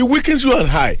 It weakens you and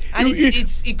I. And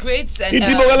it creates it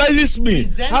demoralizes me.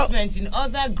 Resentment in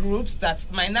other groups that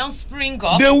might now spring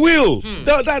up. They will.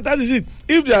 That is it.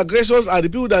 If the aggressors are the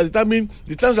people that determine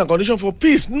the terms and conditions for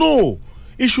peace, no,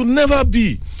 it should never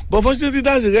be. But fortunately,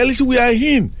 that's the reality we are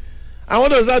in. And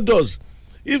what does that do?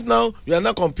 If now you are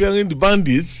now comparing the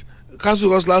bandits,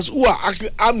 cattle rustlers, who are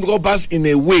actually armed robbers in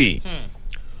a way,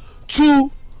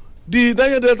 to the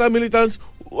Niger Delta militants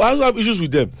I also have issues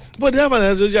with them. But they have an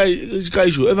ecological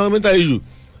issue, environmental issue.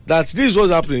 That this is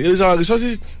what's happening. It is our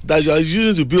resources that you are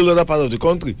using to build other parts of the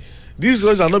country. These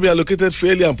resources are not being allocated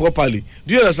fairly and properly.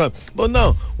 Do you understand? But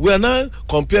now, we are now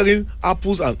comparing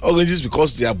apples and oranges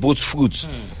because they are both fruits.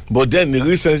 But then, in the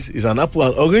real sense, is an apple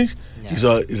and orange? No.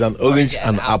 Is an orange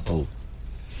and apple.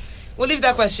 We'll leave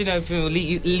that question open. We'll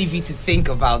leave you to think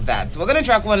about that. We're going to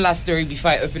track one last story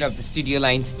before I open up the studio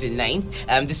lines tonight,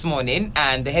 this morning.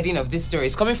 And the heading of this story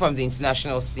is coming from the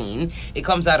international scene. It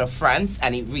comes out of France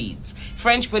and it reads,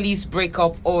 French police break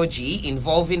up orgy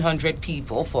involving 100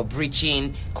 people for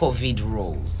breaching COVID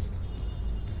rules.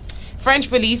 French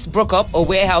police broke up a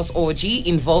warehouse orgy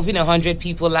involving 100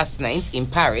 people last night in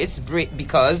Paris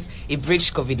because it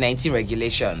breached COVID-19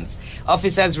 regulations.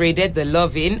 Officers raided the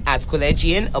Love-In at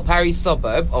Collégien, a Paris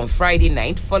suburb, on Friday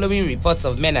night following reports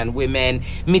of men and women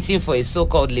meeting for a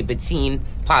so-called libertine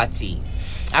party.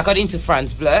 According to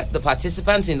France Bleu, the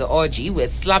participants in the orgy were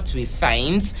slapped with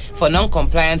fines for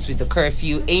non-compliance with the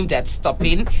curfew aimed at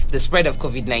stopping the spread of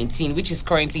COVID-19, which is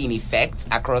currently in effect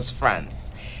across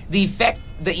France. The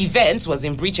event was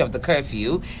in breach of the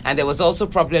curfew, and there was also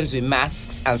problems with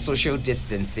masks and social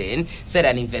distancing, said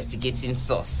an investigating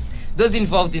source. Those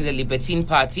involved in the Libertine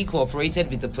Party cooperated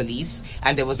with the police,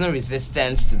 and there was no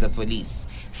resistance to the police.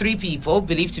 3 people,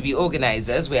 believed to be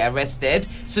organizers, were arrested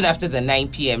soon after the 9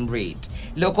 p.m. raid.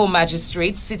 Local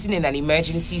magistrates sitting in an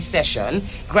emergency session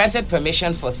granted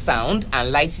permission for sound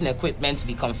and lighting equipment to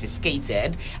be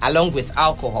confiscated, along with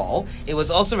alcohol. It was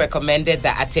also recommended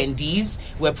that attendees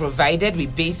were provided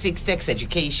with basic sex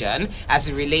education as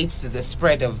it relates to the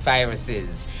spread of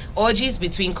viruses. Orgies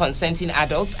between consenting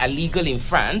adults are legal in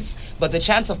France, but the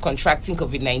chance of contracting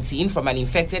COVID-19 from an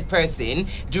infected person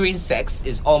during sex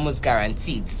is almost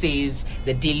guaranteed, says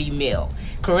the Daily Mail.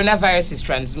 Coronavirus is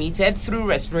transmitted through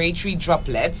respiratory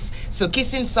droplets, so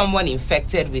kissing someone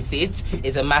infected with it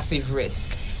is a massive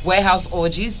risk. Warehouse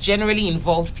orgies generally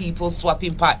involve people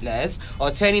swapping partners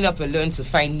or turning up alone to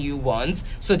find new ones,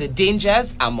 so the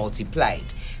dangers are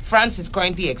multiplied. France is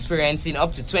currently experiencing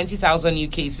up to 20,000 new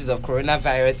cases of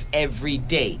coronavirus every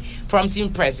day,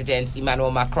 prompting President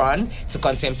Emmanuel Macron to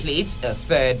contemplate a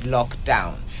third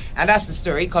lockdown. And that's the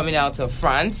story coming out of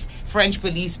France. French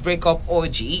police break up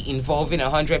orgy involving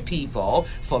 100 people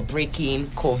for breaking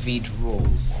COVID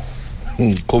rules.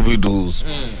 COVID rules.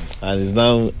 And it's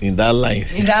now in that line.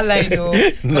 In that line, though.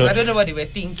 Because I don't know what they were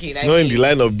thinking. Not in the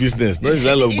line of business. Not in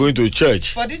the line of going to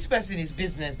church. For this person, it's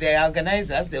business. They're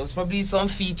organizers. There was probably some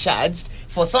fee charged.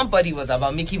 For somebody, it was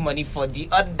about making money. For the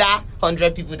other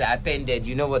 100 people that attended,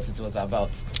 you know what it was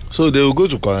about. So they will go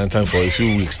to quarantine for a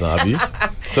few weeks now, Abby.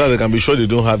 So that they can be sure they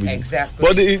don't have it. Exactly.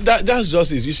 But that's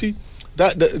just it. You see,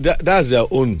 that's their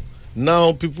own.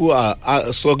 Now people are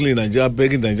struggling in Nigeria,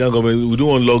 begging the Nigerian government, we don't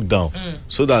want lockdown,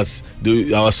 so that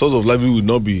our source of livelihood will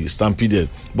not be stampeded.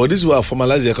 But this will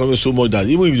formalize the economy so much that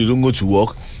even if they don't go to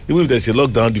work, even if there's a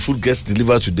lockdown, the food gets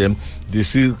delivered to them, they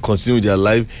still continue their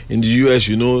life. In the US,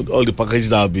 you know, all the packages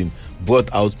that have been brought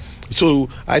out. So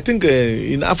I think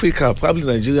in Africa, probably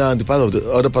Nigeria and the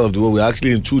other part of the world, we're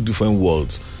actually in two different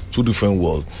worlds.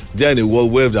 They're in a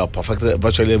world where they are perfected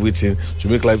virtually everything to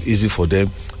make life easy for them,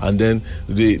 and then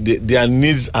their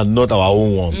needs are not our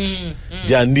own wants.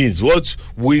 Their needs, what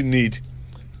we need,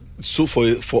 so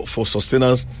for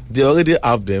sustenance, they already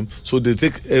have them, so they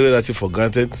take everything for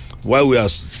granted, while we are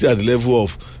still at the level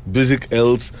of basic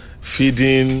health,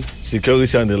 feeding,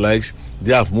 security and the likes.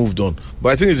 They have moved on.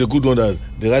 But I think it's a good one that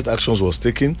the right actions was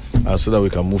taken, and so that we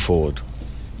can move forward.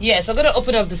 Yes, I'm going to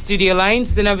open up the studio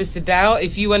lines. The numbers to dial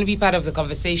if you want to be part of the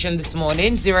conversation this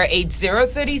morning.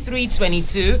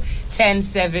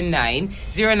 080-3322-1079,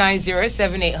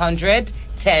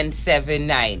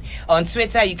 090-7800-1079. On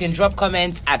Twitter, you can drop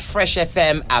comments at Fresh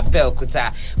FM at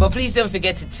Belkuta. But please don't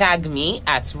forget to tag me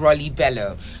at Rolly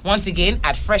Bello. Once again,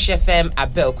 at Fresh FM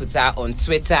at Belkuta on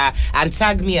Twitter, and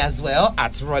tag me as well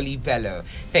at Rolly Bello.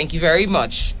 Thank you very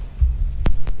much.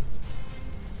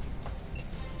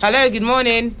 Hello, good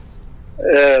morning.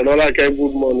 Malaka,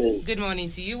 good morning. Good morning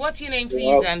to you. What's your name,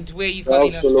 please, and where are you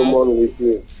calling us from? With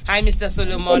you. Hi, Mr.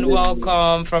 Solomon.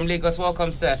 Welcome from Lagos.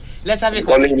 Welcome, sir. Let's have a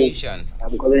contribution.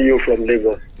 I'm calling you from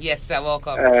Lagos. Yes, sir.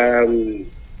 Welcome.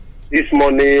 This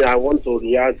morning, I want to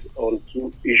react on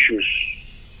 2 issues.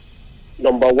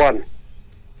 Number 1,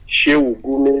 Shehu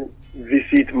Gumi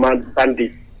visit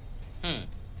bandit.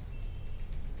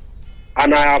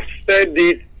 And I have said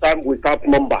this time without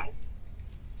number.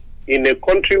 In a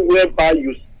country whereby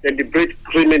you celebrate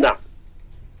criminal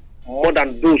more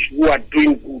than those who are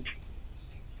doing good,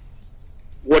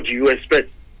 what do you expect?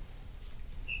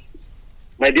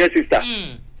 My dear sister,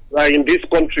 we are in this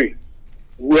country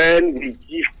when we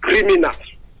give criminals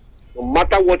no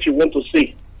matter what you want to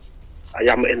say.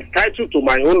 I am entitled to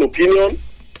my own opinion.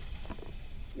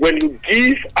 When you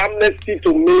give amnesty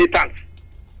to militants,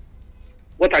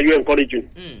 what are you encouraging?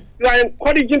 You are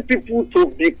encouraging people to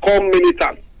become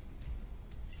militants.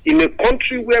 In a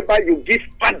country whereby you give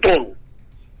pardon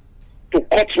to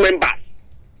court members.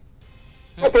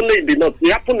 Not only in the north,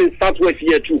 it happened in Southwest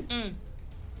here too.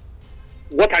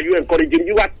 What are you encouraging?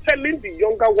 You are telling the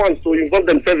younger ones to involve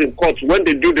themselves in court. When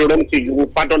they do the wrong thing, you will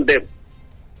pardon them.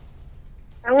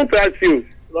 I want to ask you,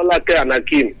 Rolake and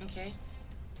Akim,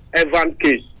 Evan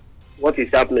case, what is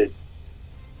happening?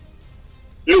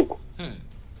 Look,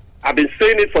 I've been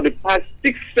saying it for the past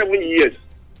 6-7 years.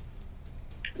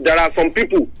 There are some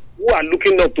people who are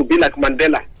looking up to be like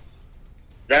Mandela.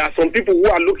 There are some people who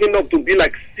are looking up to be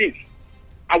like Steve,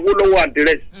 Awolowo and the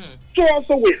rest. So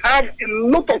also we have a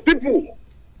lot of people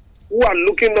who are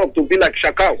looking up to be like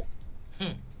Shakau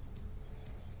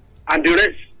and the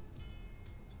rest.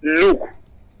 Look,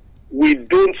 we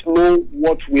don't know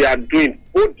what we are doing.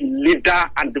 Both the leader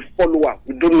and the follower,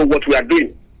 we don't know what we are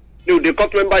doing. You know, the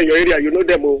court member in your area, you know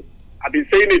them all. I've been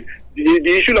saying it.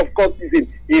 The issue of court is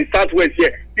in Southwest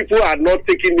here. People are not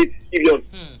taking it serious.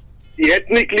 The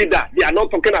ethnic leader, they are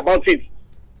not talking about it.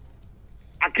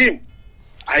 Akim,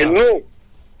 I know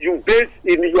you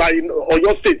are in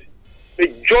Oyo State.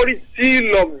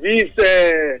 Majority of this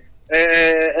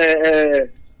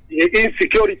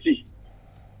insecurity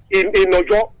in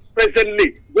Oyo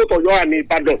presently, both Oyo and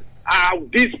Ibadan, are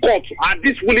these courts, are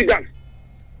these hooligans.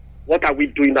 What are we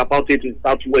doing about it in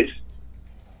Southwest?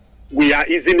 We are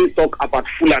easily talk about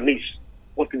Fulanis,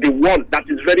 but the one that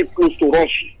is very close to us,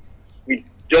 we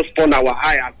just turn our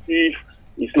eye as if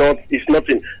it's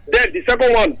nothing. Then the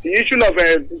second one, the issue of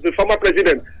the former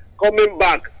president coming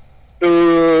back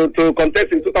to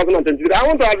contest in 2023. I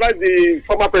want to advise the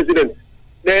former president,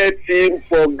 let him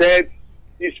forget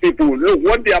these people. Look,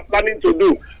 what they are planning to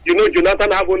do, you know,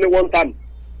 Jonathan have only one term.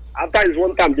 After his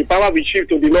one term, the power will shift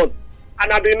to the north.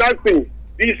 And I've been asking,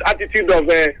 this attitude of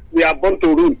we are born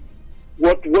to rule,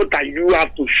 what are you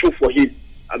have to show for him?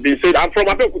 I've been saying, I'm from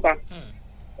Abeokuta.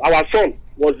 Our son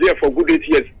was there for good 8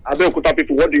 years. Abeokuta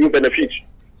people, what do you benefit?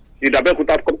 Did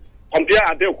Abeokuta compare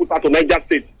Abeokuta to Niger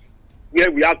State, where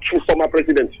we have 2 former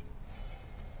presidents?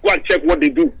 Go and check what they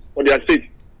do for their state.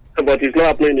 But it's not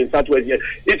happening in Southwest yet.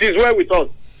 It is well with us.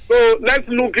 So let's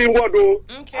look inward, though.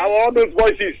 All those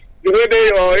voices, the way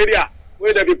they your area,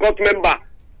 where they be court member,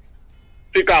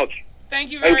 speak out.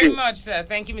 Thank you very much, sir.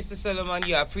 Thank you, Mr. Solomon.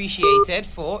 You are appreciated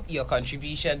for your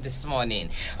contribution this morning.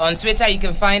 On Twitter, you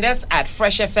can find us at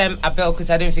Fresh FM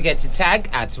Abeokuta. Don't forget to tag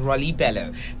at Rolly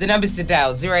Bello. The numbers to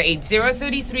dial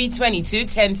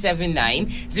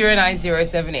 080-3322-1079,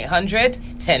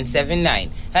 090-7800-1079.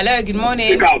 Hello, good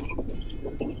morning.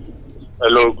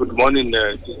 Hello, good morning,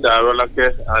 Sister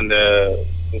Rolake and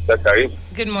Mr. Karim.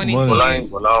 Good morning.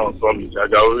 From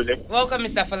Jagauri. Welcome,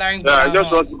 Mr. Folarin.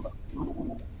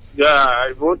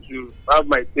 I want to have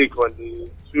my take on the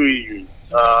 2 issues.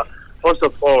 First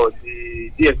of all,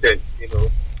 the DSS,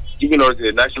 giving us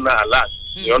the national alert.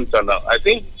 You understand now? I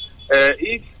think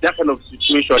if that kind of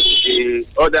situation, the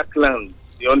other clans,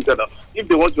 you understand now, if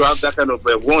they want to have that kind of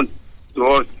warrant to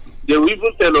us, they will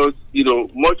even tell us,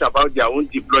 much about their own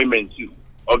deployment too,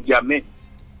 of their men,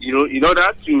 in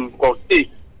order to contain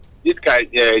this kind,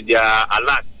 their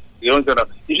alert. You understand now?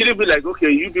 It shouldn't be like, okay,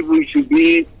 you people should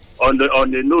be on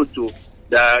the note to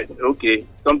that, okay,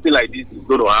 something like this is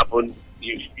going to happen.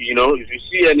 If you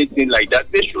see anything like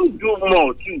that, they should do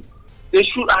more too. They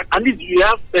should at least we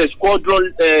have a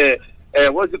squadron,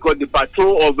 what's it called, the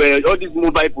patrol of all these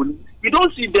mobile police. We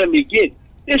don't see them again.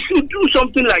 They should do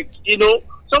something like,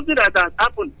 something that has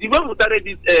happened. The way we started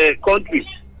this country,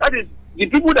 that is the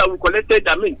people that we collected,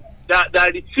 that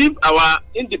received our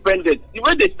independence. The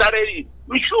way they started it,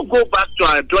 we should go back to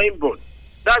our drawing board.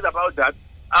 That's about that.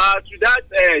 To that,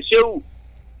 Shehu,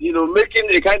 making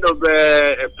a kind of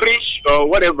preach or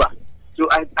whatever. So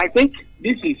I think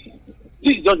this is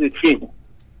just a thing.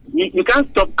 You can't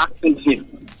stop acting him.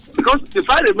 Because the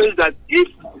fact remains that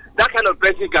if that kind of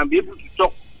person can be able to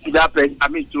talk to that person,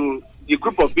 to the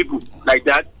group of people like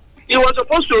that, he was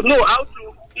supposed to know how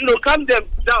to, calm them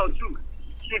down too,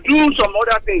 to do some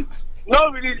other things.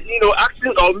 Not really,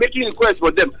 asking or making requests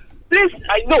for them. This,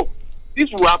 I know, this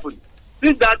will happen.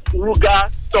 Since that Ruga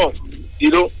stuff,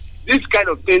 this kind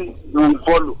of thing will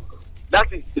follow. That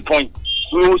is the point.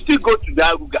 We will still go to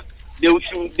that Ruga. They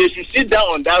should sit down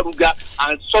on that Ruga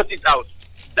and sort it out.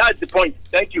 That's the point.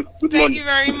 Thank you. Good morning. Thank you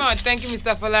very much. Thank you,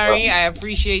 Mr. Folari. I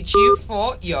appreciate you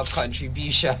for your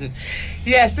contribution.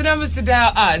 Yes, the numbers to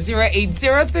dial are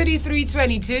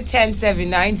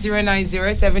 080-3322-1079,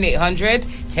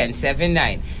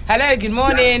 090-7800-1079. Hello, good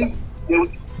morning.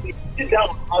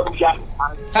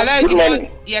 Hello, good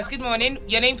morning. Yes, good morning.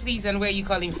 Your name, please, and where are you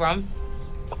calling from?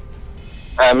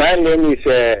 My name is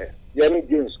Yemi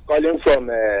James, calling from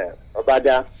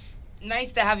Obada.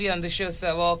 Nice to have you on the show,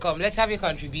 sir. Welcome. Let's have your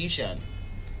contribution.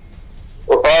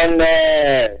 On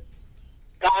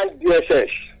DSS,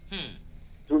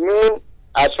 to me,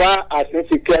 as far as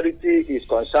insecurity is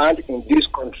concerned in this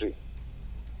country,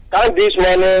 this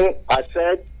morning I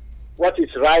said what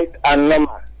is right and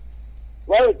normal.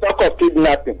 When we talk of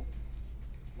kidnapping,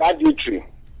 banditry,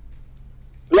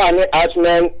 planning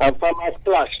harassment and farmers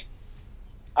clash,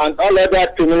 and all other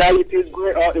criminalities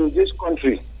going on in this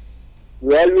country,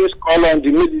 we always call on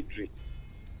the military.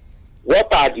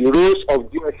 What are the roles of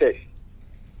DSS,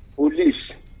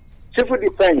 police, civil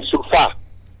defense so far?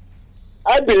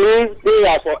 I believe they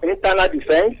are for internal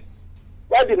defense,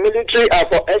 while the military are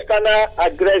for external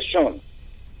aggression.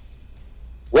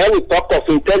 When we talk of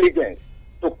intelligence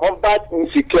to combat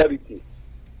insecurity,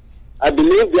 I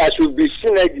believe there should be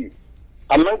synergy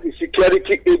among the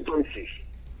security agencies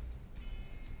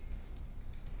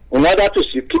in order to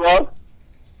secure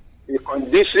a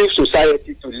conducive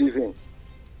society to live in.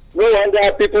 No wonder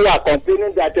people are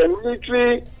complaining that the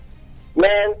military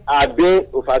men are being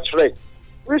overstretched.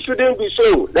 We shouldn't be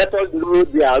so. Let us know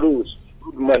their rules.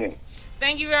 Good morning.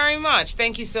 Thank you very much.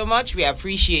 Thank you so much. We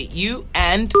appreciate you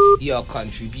and your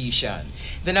contribution.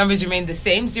 The numbers remain the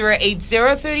same: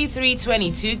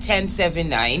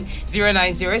 080-3322-1079,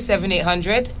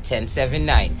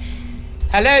 090-7800-1079.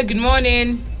 Hello, good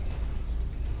morning.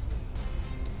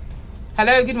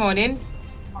 Hello, good morning.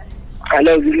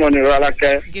 Hello, good morning,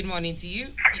 Rolake. Good morning to you.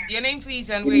 Your name, please,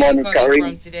 and where you're calling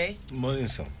from today. Good morning,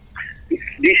 sir.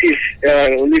 This is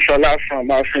Olushola from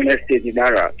Alfred Estate in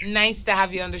Ara. Nice to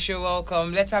have you on the show.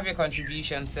 Welcome. Let's have your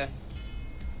contribution, sir.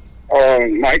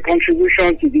 My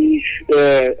contribution to this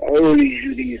whole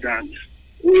issue is that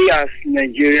we as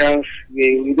Nigerians,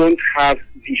 we don't have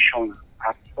vision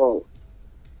at all.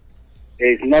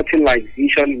 There is nothing like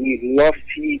vision. We've lost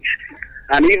it.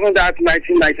 And even that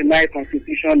 1999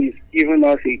 Constitution is giving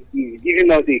us a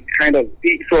kind of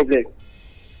big problem.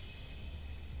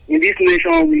 In this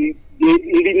nation, in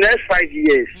the next 5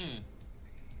 years,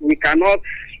 we cannot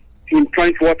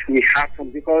pinpoint what will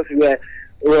happen because we are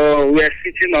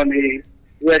sitting on a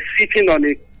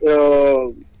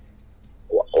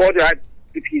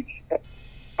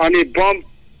bomb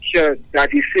that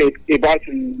is about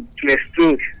to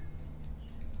explode.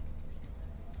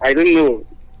 I don't know.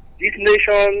 This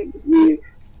nation, we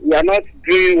are not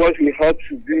doing what we ought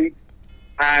to do,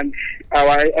 and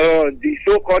the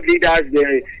so-called leaders,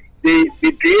 they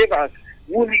behave as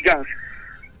hooligans.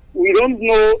 We don't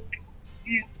know.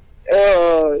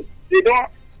 They don't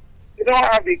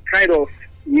have the kind of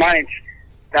mind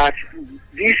that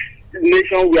this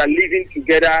nation we are living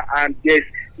together, and there's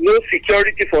no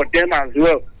security for them as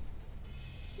well.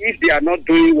 If they are not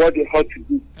doing what they ought to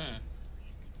do.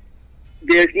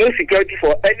 There is no security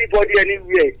for anybody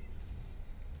anywhere.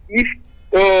 If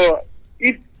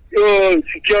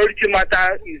security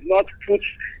matter is not put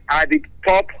at the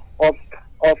top of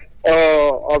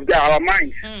our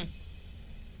minds,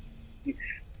 it's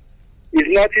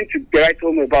nothing to write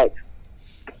home about.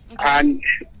 Okay. And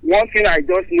one thing I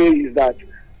just know is that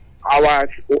our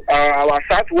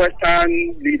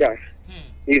southwestern leaders,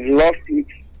 they've lost it.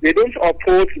 They don't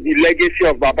uphold the legacy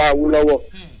of Baba Awolowo.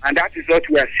 And that is what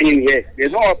we are seeing here. They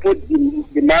don't uphold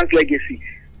the man's legacy.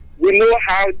 We know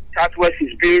how Southwest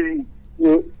is being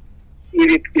in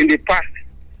the past.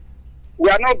 We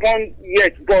are not born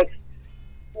yet, but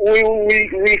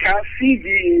we can see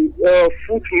the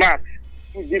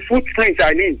footprints,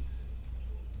 I mean.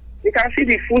 You can see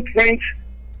the footprints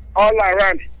all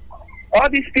around. All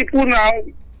these people now,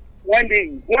 when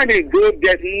they go,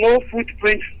 there's no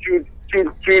footprints to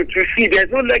see. There's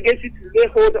no legacy to lay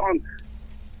hold on.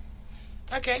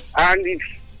 Okay. And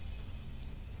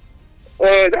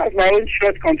that's my own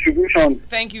short contribution.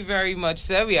 Thank you very much,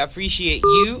 sir. We appreciate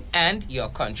you and your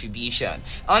contribution.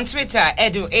 On Twitter,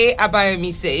 Edu A.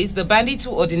 Abayomi says, the bandits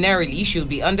who ordinarily should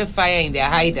be under fire in their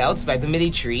hideouts by the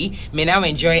military may now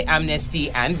enjoy amnesty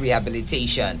and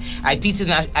rehabilitation. I pity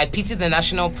the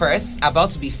national purse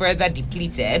about to be further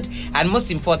depleted, and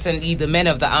most importantly, the men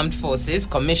of the armed forces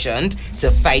commissioned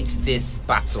to fight this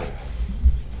battle.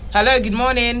 Hello, good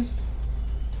morning.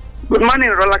 Good morning,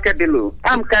 Rolake Delu.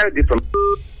 I'm Coyote from...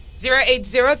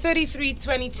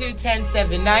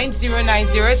 080-3322-1079,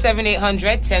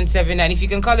 090-7800-1079. If you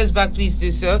can call us back, please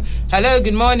do so. Hello,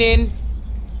 good morning.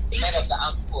 Head of the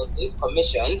Armed Forces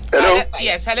commissioned. Hello.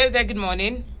 Yes, hello there, good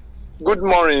morning. Good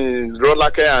morning,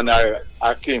 Rolake and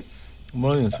Akim. Good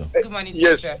morning, sir. Good morning,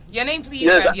 sir. Your name, please,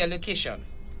 and your location.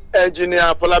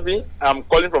 Engineer Folabi, I'm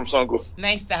calling from Songo.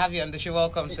 Nice to have you on the show.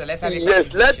 Welcome. So let's have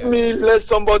let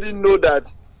somebody know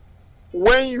that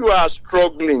when you are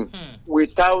struggling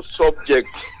without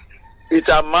subject, it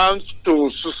amounts to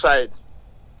suicide.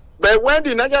 But when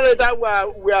the Nigerian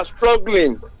we are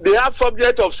struggling, they have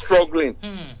subject of struggling.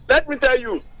 Let me tell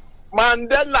you,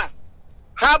 Mandela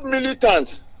had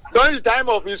militants during the time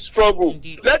of his struggle.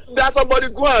 Let somebody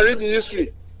go and read the history.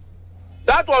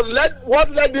 That was what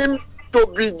led him to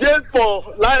be jailed for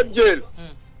life jail.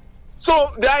 So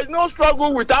there is no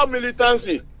struggle without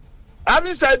militancy.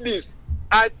 Having said this,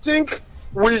 I think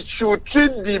we should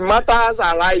treat the matters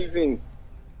arising.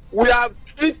 We have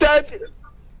treated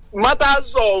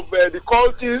matters of the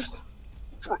cultists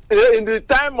in the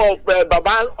time of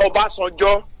Baba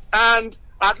Obasanjo, and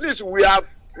at least we have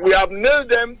nailed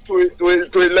them to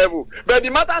a level. But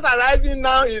the matters arising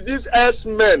now is these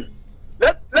S-men.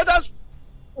 Let us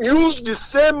use the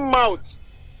same mouth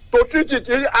to treat it.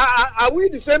 Are we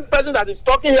the same person that is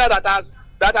talking here that has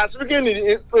speaking in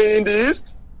the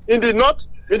east, in the north,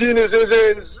 in the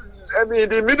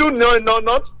middle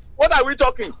north? What are we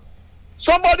talking?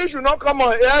 Somebody should not come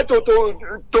on here to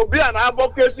be an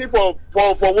advocacy for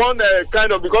one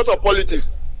kind of because of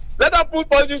politics. Let us put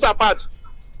politics apart.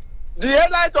 The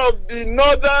elite of the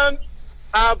northern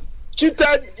have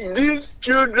cheated these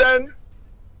children.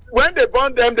 When they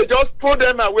born them, they just throw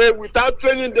them away without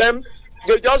training them.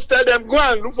 They just tell them, go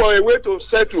and look for a way to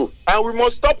settle. And we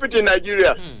must stop it in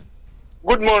Nigeria.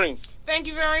 Good morning. Thank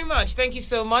you very much. Thank you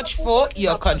so much for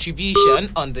your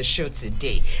contribution on the show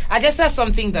today. I guess that's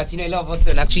something that, a lot of us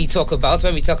don't actually talk about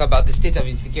when we talk about the state of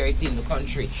insecurity in the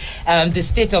country. The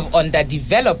state of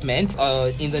underdevelopment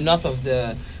in the north of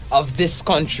this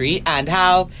country, and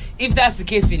how, if that's the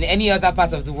case in any other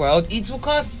part of the world, it will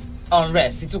cause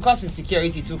unrest, it will cause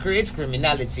insecurity, it will create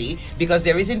criminality, because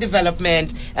there isn't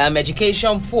development,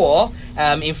 education poor,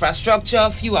 infrastructure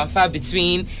few and far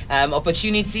between,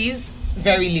 opportunities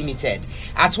very limited.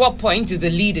 At what point do the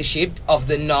leadership of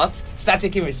the North start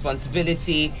taking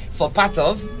responsibility for part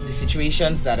of the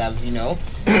situations that have,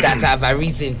 that have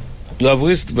arisen? You have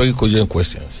raised very cogent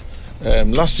questions.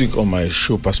 Last week on my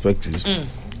show Perspectives,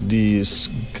 the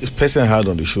person I had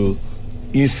on the show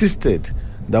insisted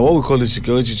that what we call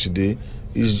insecurity today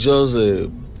is just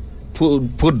a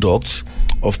product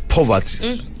of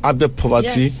poverty, abject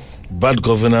poverty, bad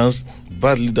governance,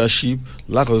 bad leadership,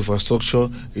 lack of infrastructure,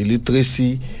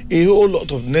 illiteracy, a whole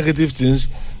lot of negative things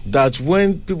that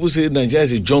when people say Nigeria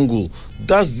is a jungle,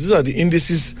 these are the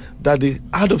indices that they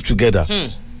add up together.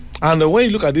 And when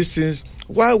you look at these things,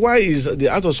 why is the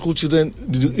out of school children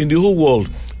in the whole world,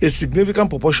 a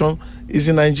significant proportion is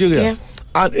in Nigeria?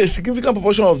 And a significant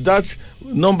proportion of that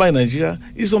number in Nigeria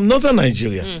is from northern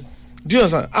Nigeria. Do you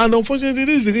understand? And unfortunately,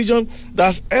 this is the region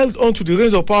that's held on to the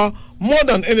reins of power more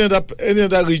than any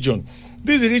other region.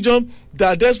 This is a region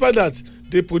that, despite that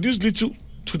they produce little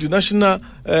to the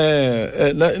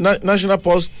national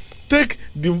pulse, take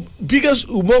the biggest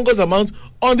humongous amount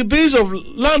on the basis of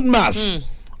land mass,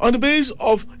 on the basis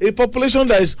of a population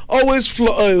that is always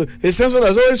a census that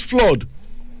is always flawed.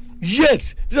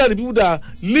 Yet, these are the people that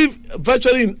live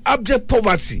virtually in abject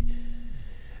poverty.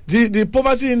 The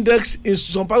poverty index in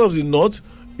some parts of the north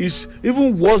is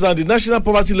even worse than the national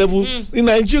poverty level in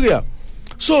Nigeria.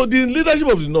 So the leadership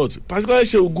of the north, particularly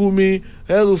Shehu Gumi,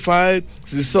 El-Rufai,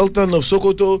 the Sultan of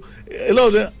Sokoto, a lot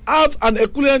of them have an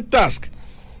equivalent task.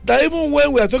 That even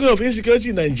when we are talking of insecurity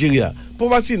in Nigeria,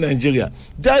 poverty in Nigeria,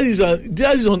 that is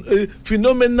on a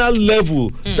phenomenal level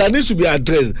that needs to be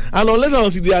addressed. And unless and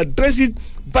until they address it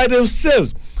by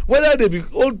themselves, whether they be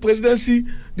old presidency,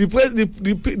 the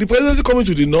presidency coming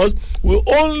to the north will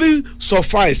only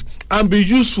suffice and be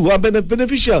useful and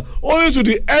beneficial only to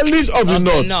the elites of the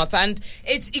north. And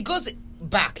it goes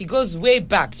back. It goes way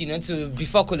back, to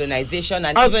before colonization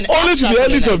and even only to the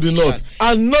elites of the north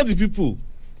and not the people.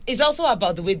 It's also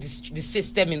about the way the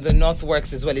system in the north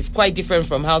works as well. It's quite different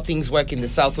from how things work in the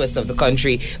southwest of the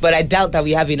country. But I doubt that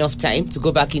we have enough time to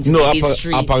go back into the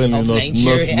history of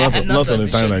Nigeria. Not on a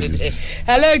time like this.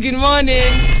 Hello, good morning.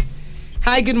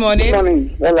 Hi, good morning. Good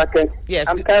morning. Well, yes,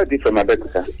 I'm Kayode from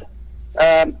Abeokuta.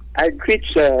 I greet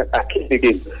Akim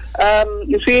again.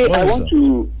 You see, I want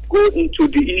to go into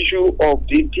the issue of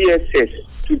the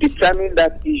DSS to determine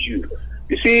that issue.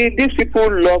 You see, these people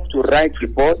love to write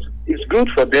reports. It's good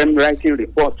for them writing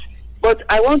reports. But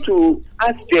I want to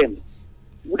ask them,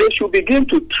 they should begin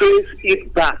to trace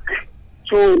it back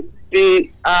to the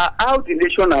how the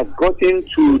nation has gotten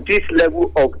to this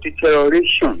level of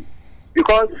deterioration.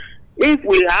 Because if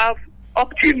we have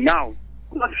up till now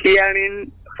not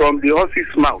hearing from the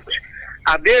horse's mouth,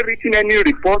 have they written any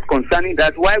report concerning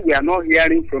that? Why we are not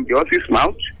hearing from the horse's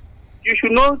mouth? You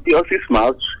should know the horse's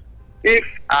mouth. If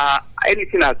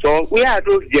anything at all, where are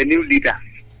those genuine leaders?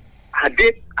 Have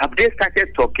they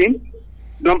started talking?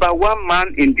 Number one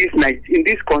man in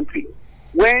this country.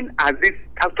 When has this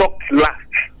talked last?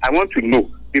 I want to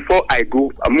know before I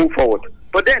move forward.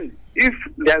 But then, if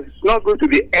there's not going to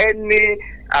be any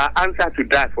answer to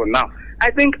that for now, I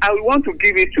think I want to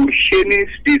give it to Shenis,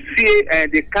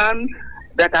 the CAN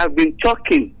that have been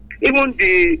talking. Even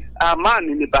the man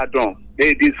in Ibadan,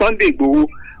 the Sunday Igboho,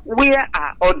 where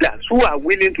are others who are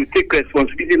willing to take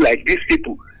responsibility like these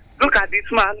people? Look at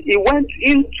this man. He went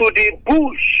into the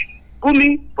bush,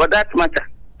 Gumi for that matter,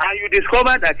 and you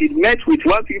discover that he met with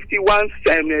 151,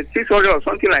 600 or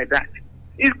something like that.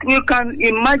 You can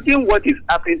imagine what is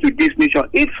happening to this nation.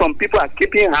 If some people are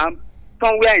keeping arms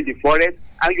somewhere in the forest,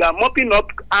 and you are mopping up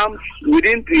arms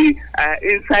within the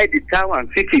inside the town and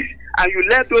cities, and you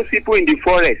left those people in the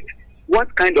forest,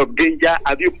 what kind of danger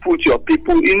have you put your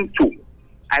people into?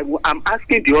 I'm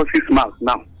asking the horse's mouth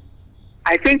now.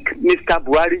 I think Mr.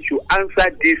 Buhari should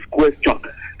answer this question,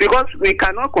 because we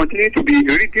cannot continue to be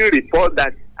reading reports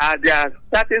that there are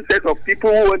certain set of people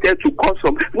who wanted to cause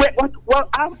some.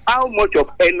 How much of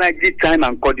energy, time,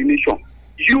 and coordination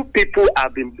you people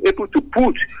have been able to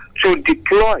put to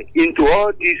deploy into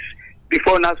all this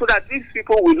before now, so that these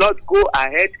people will not go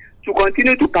ahead to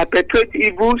continue to perpetrate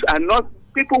evils, and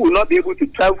people will not be able to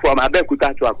travel from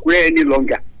Abeokuta to Akure any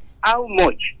longer. How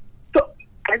much? So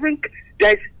I think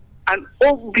there's an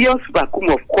obvious vacuum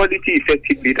of quality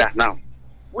effective leader now,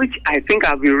 which I think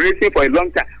I've been raising for a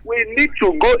long time. We need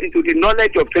to go into the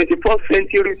knowledge of 21st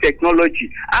century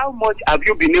technology. How much have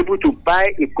you been able to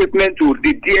buy equipment to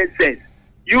the DSS?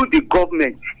 You, the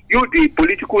government, you, the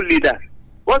political leaders.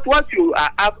 What you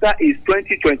are after is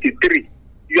 2023.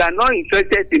 You are not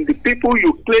interested in the people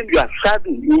you claim you are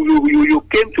serving, you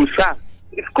came to serve.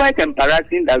 It's quite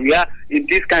embarrassing that we are in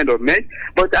this kind of mess.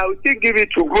 But I will still give it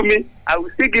to Gumi. I will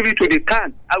still give it to the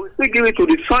CAN. I will still give it to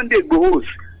the Sunday Igbohos.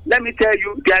 Let me tell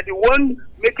you, they are the one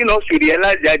making us to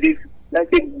realize that there's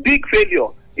a big failure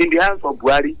in the hands of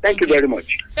Buhari. Thank you very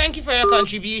much. Thank you for your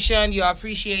contribution. You are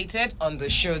appreciated on the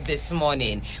show this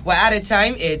morning. We're out of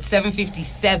time. It's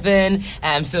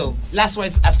 7:57. So last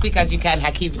words as quick as you can,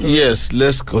 Hakeem. Yes,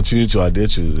 let's continue to adhere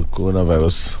to the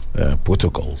coronavirus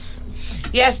protocols.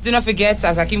 Yes, do not forget,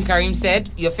 as Hakeem Karim said,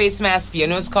 your face mask, your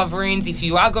nose coverings. If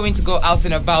you are going to go out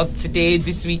and about today,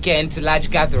 this weekend, to large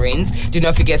gatherings, do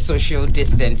not forget social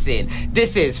distancing.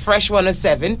 This is Fresh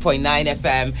 107.9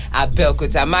 FM at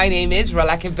Abeokuta. My name is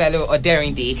Rolake Bello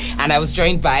Oderindi, and I was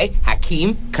joined by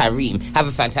Hakeem Karim. Have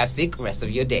a fantastic rest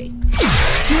of your day.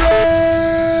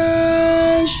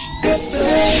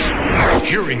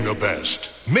 Hearing the best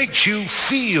makes you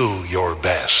feel your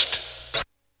best.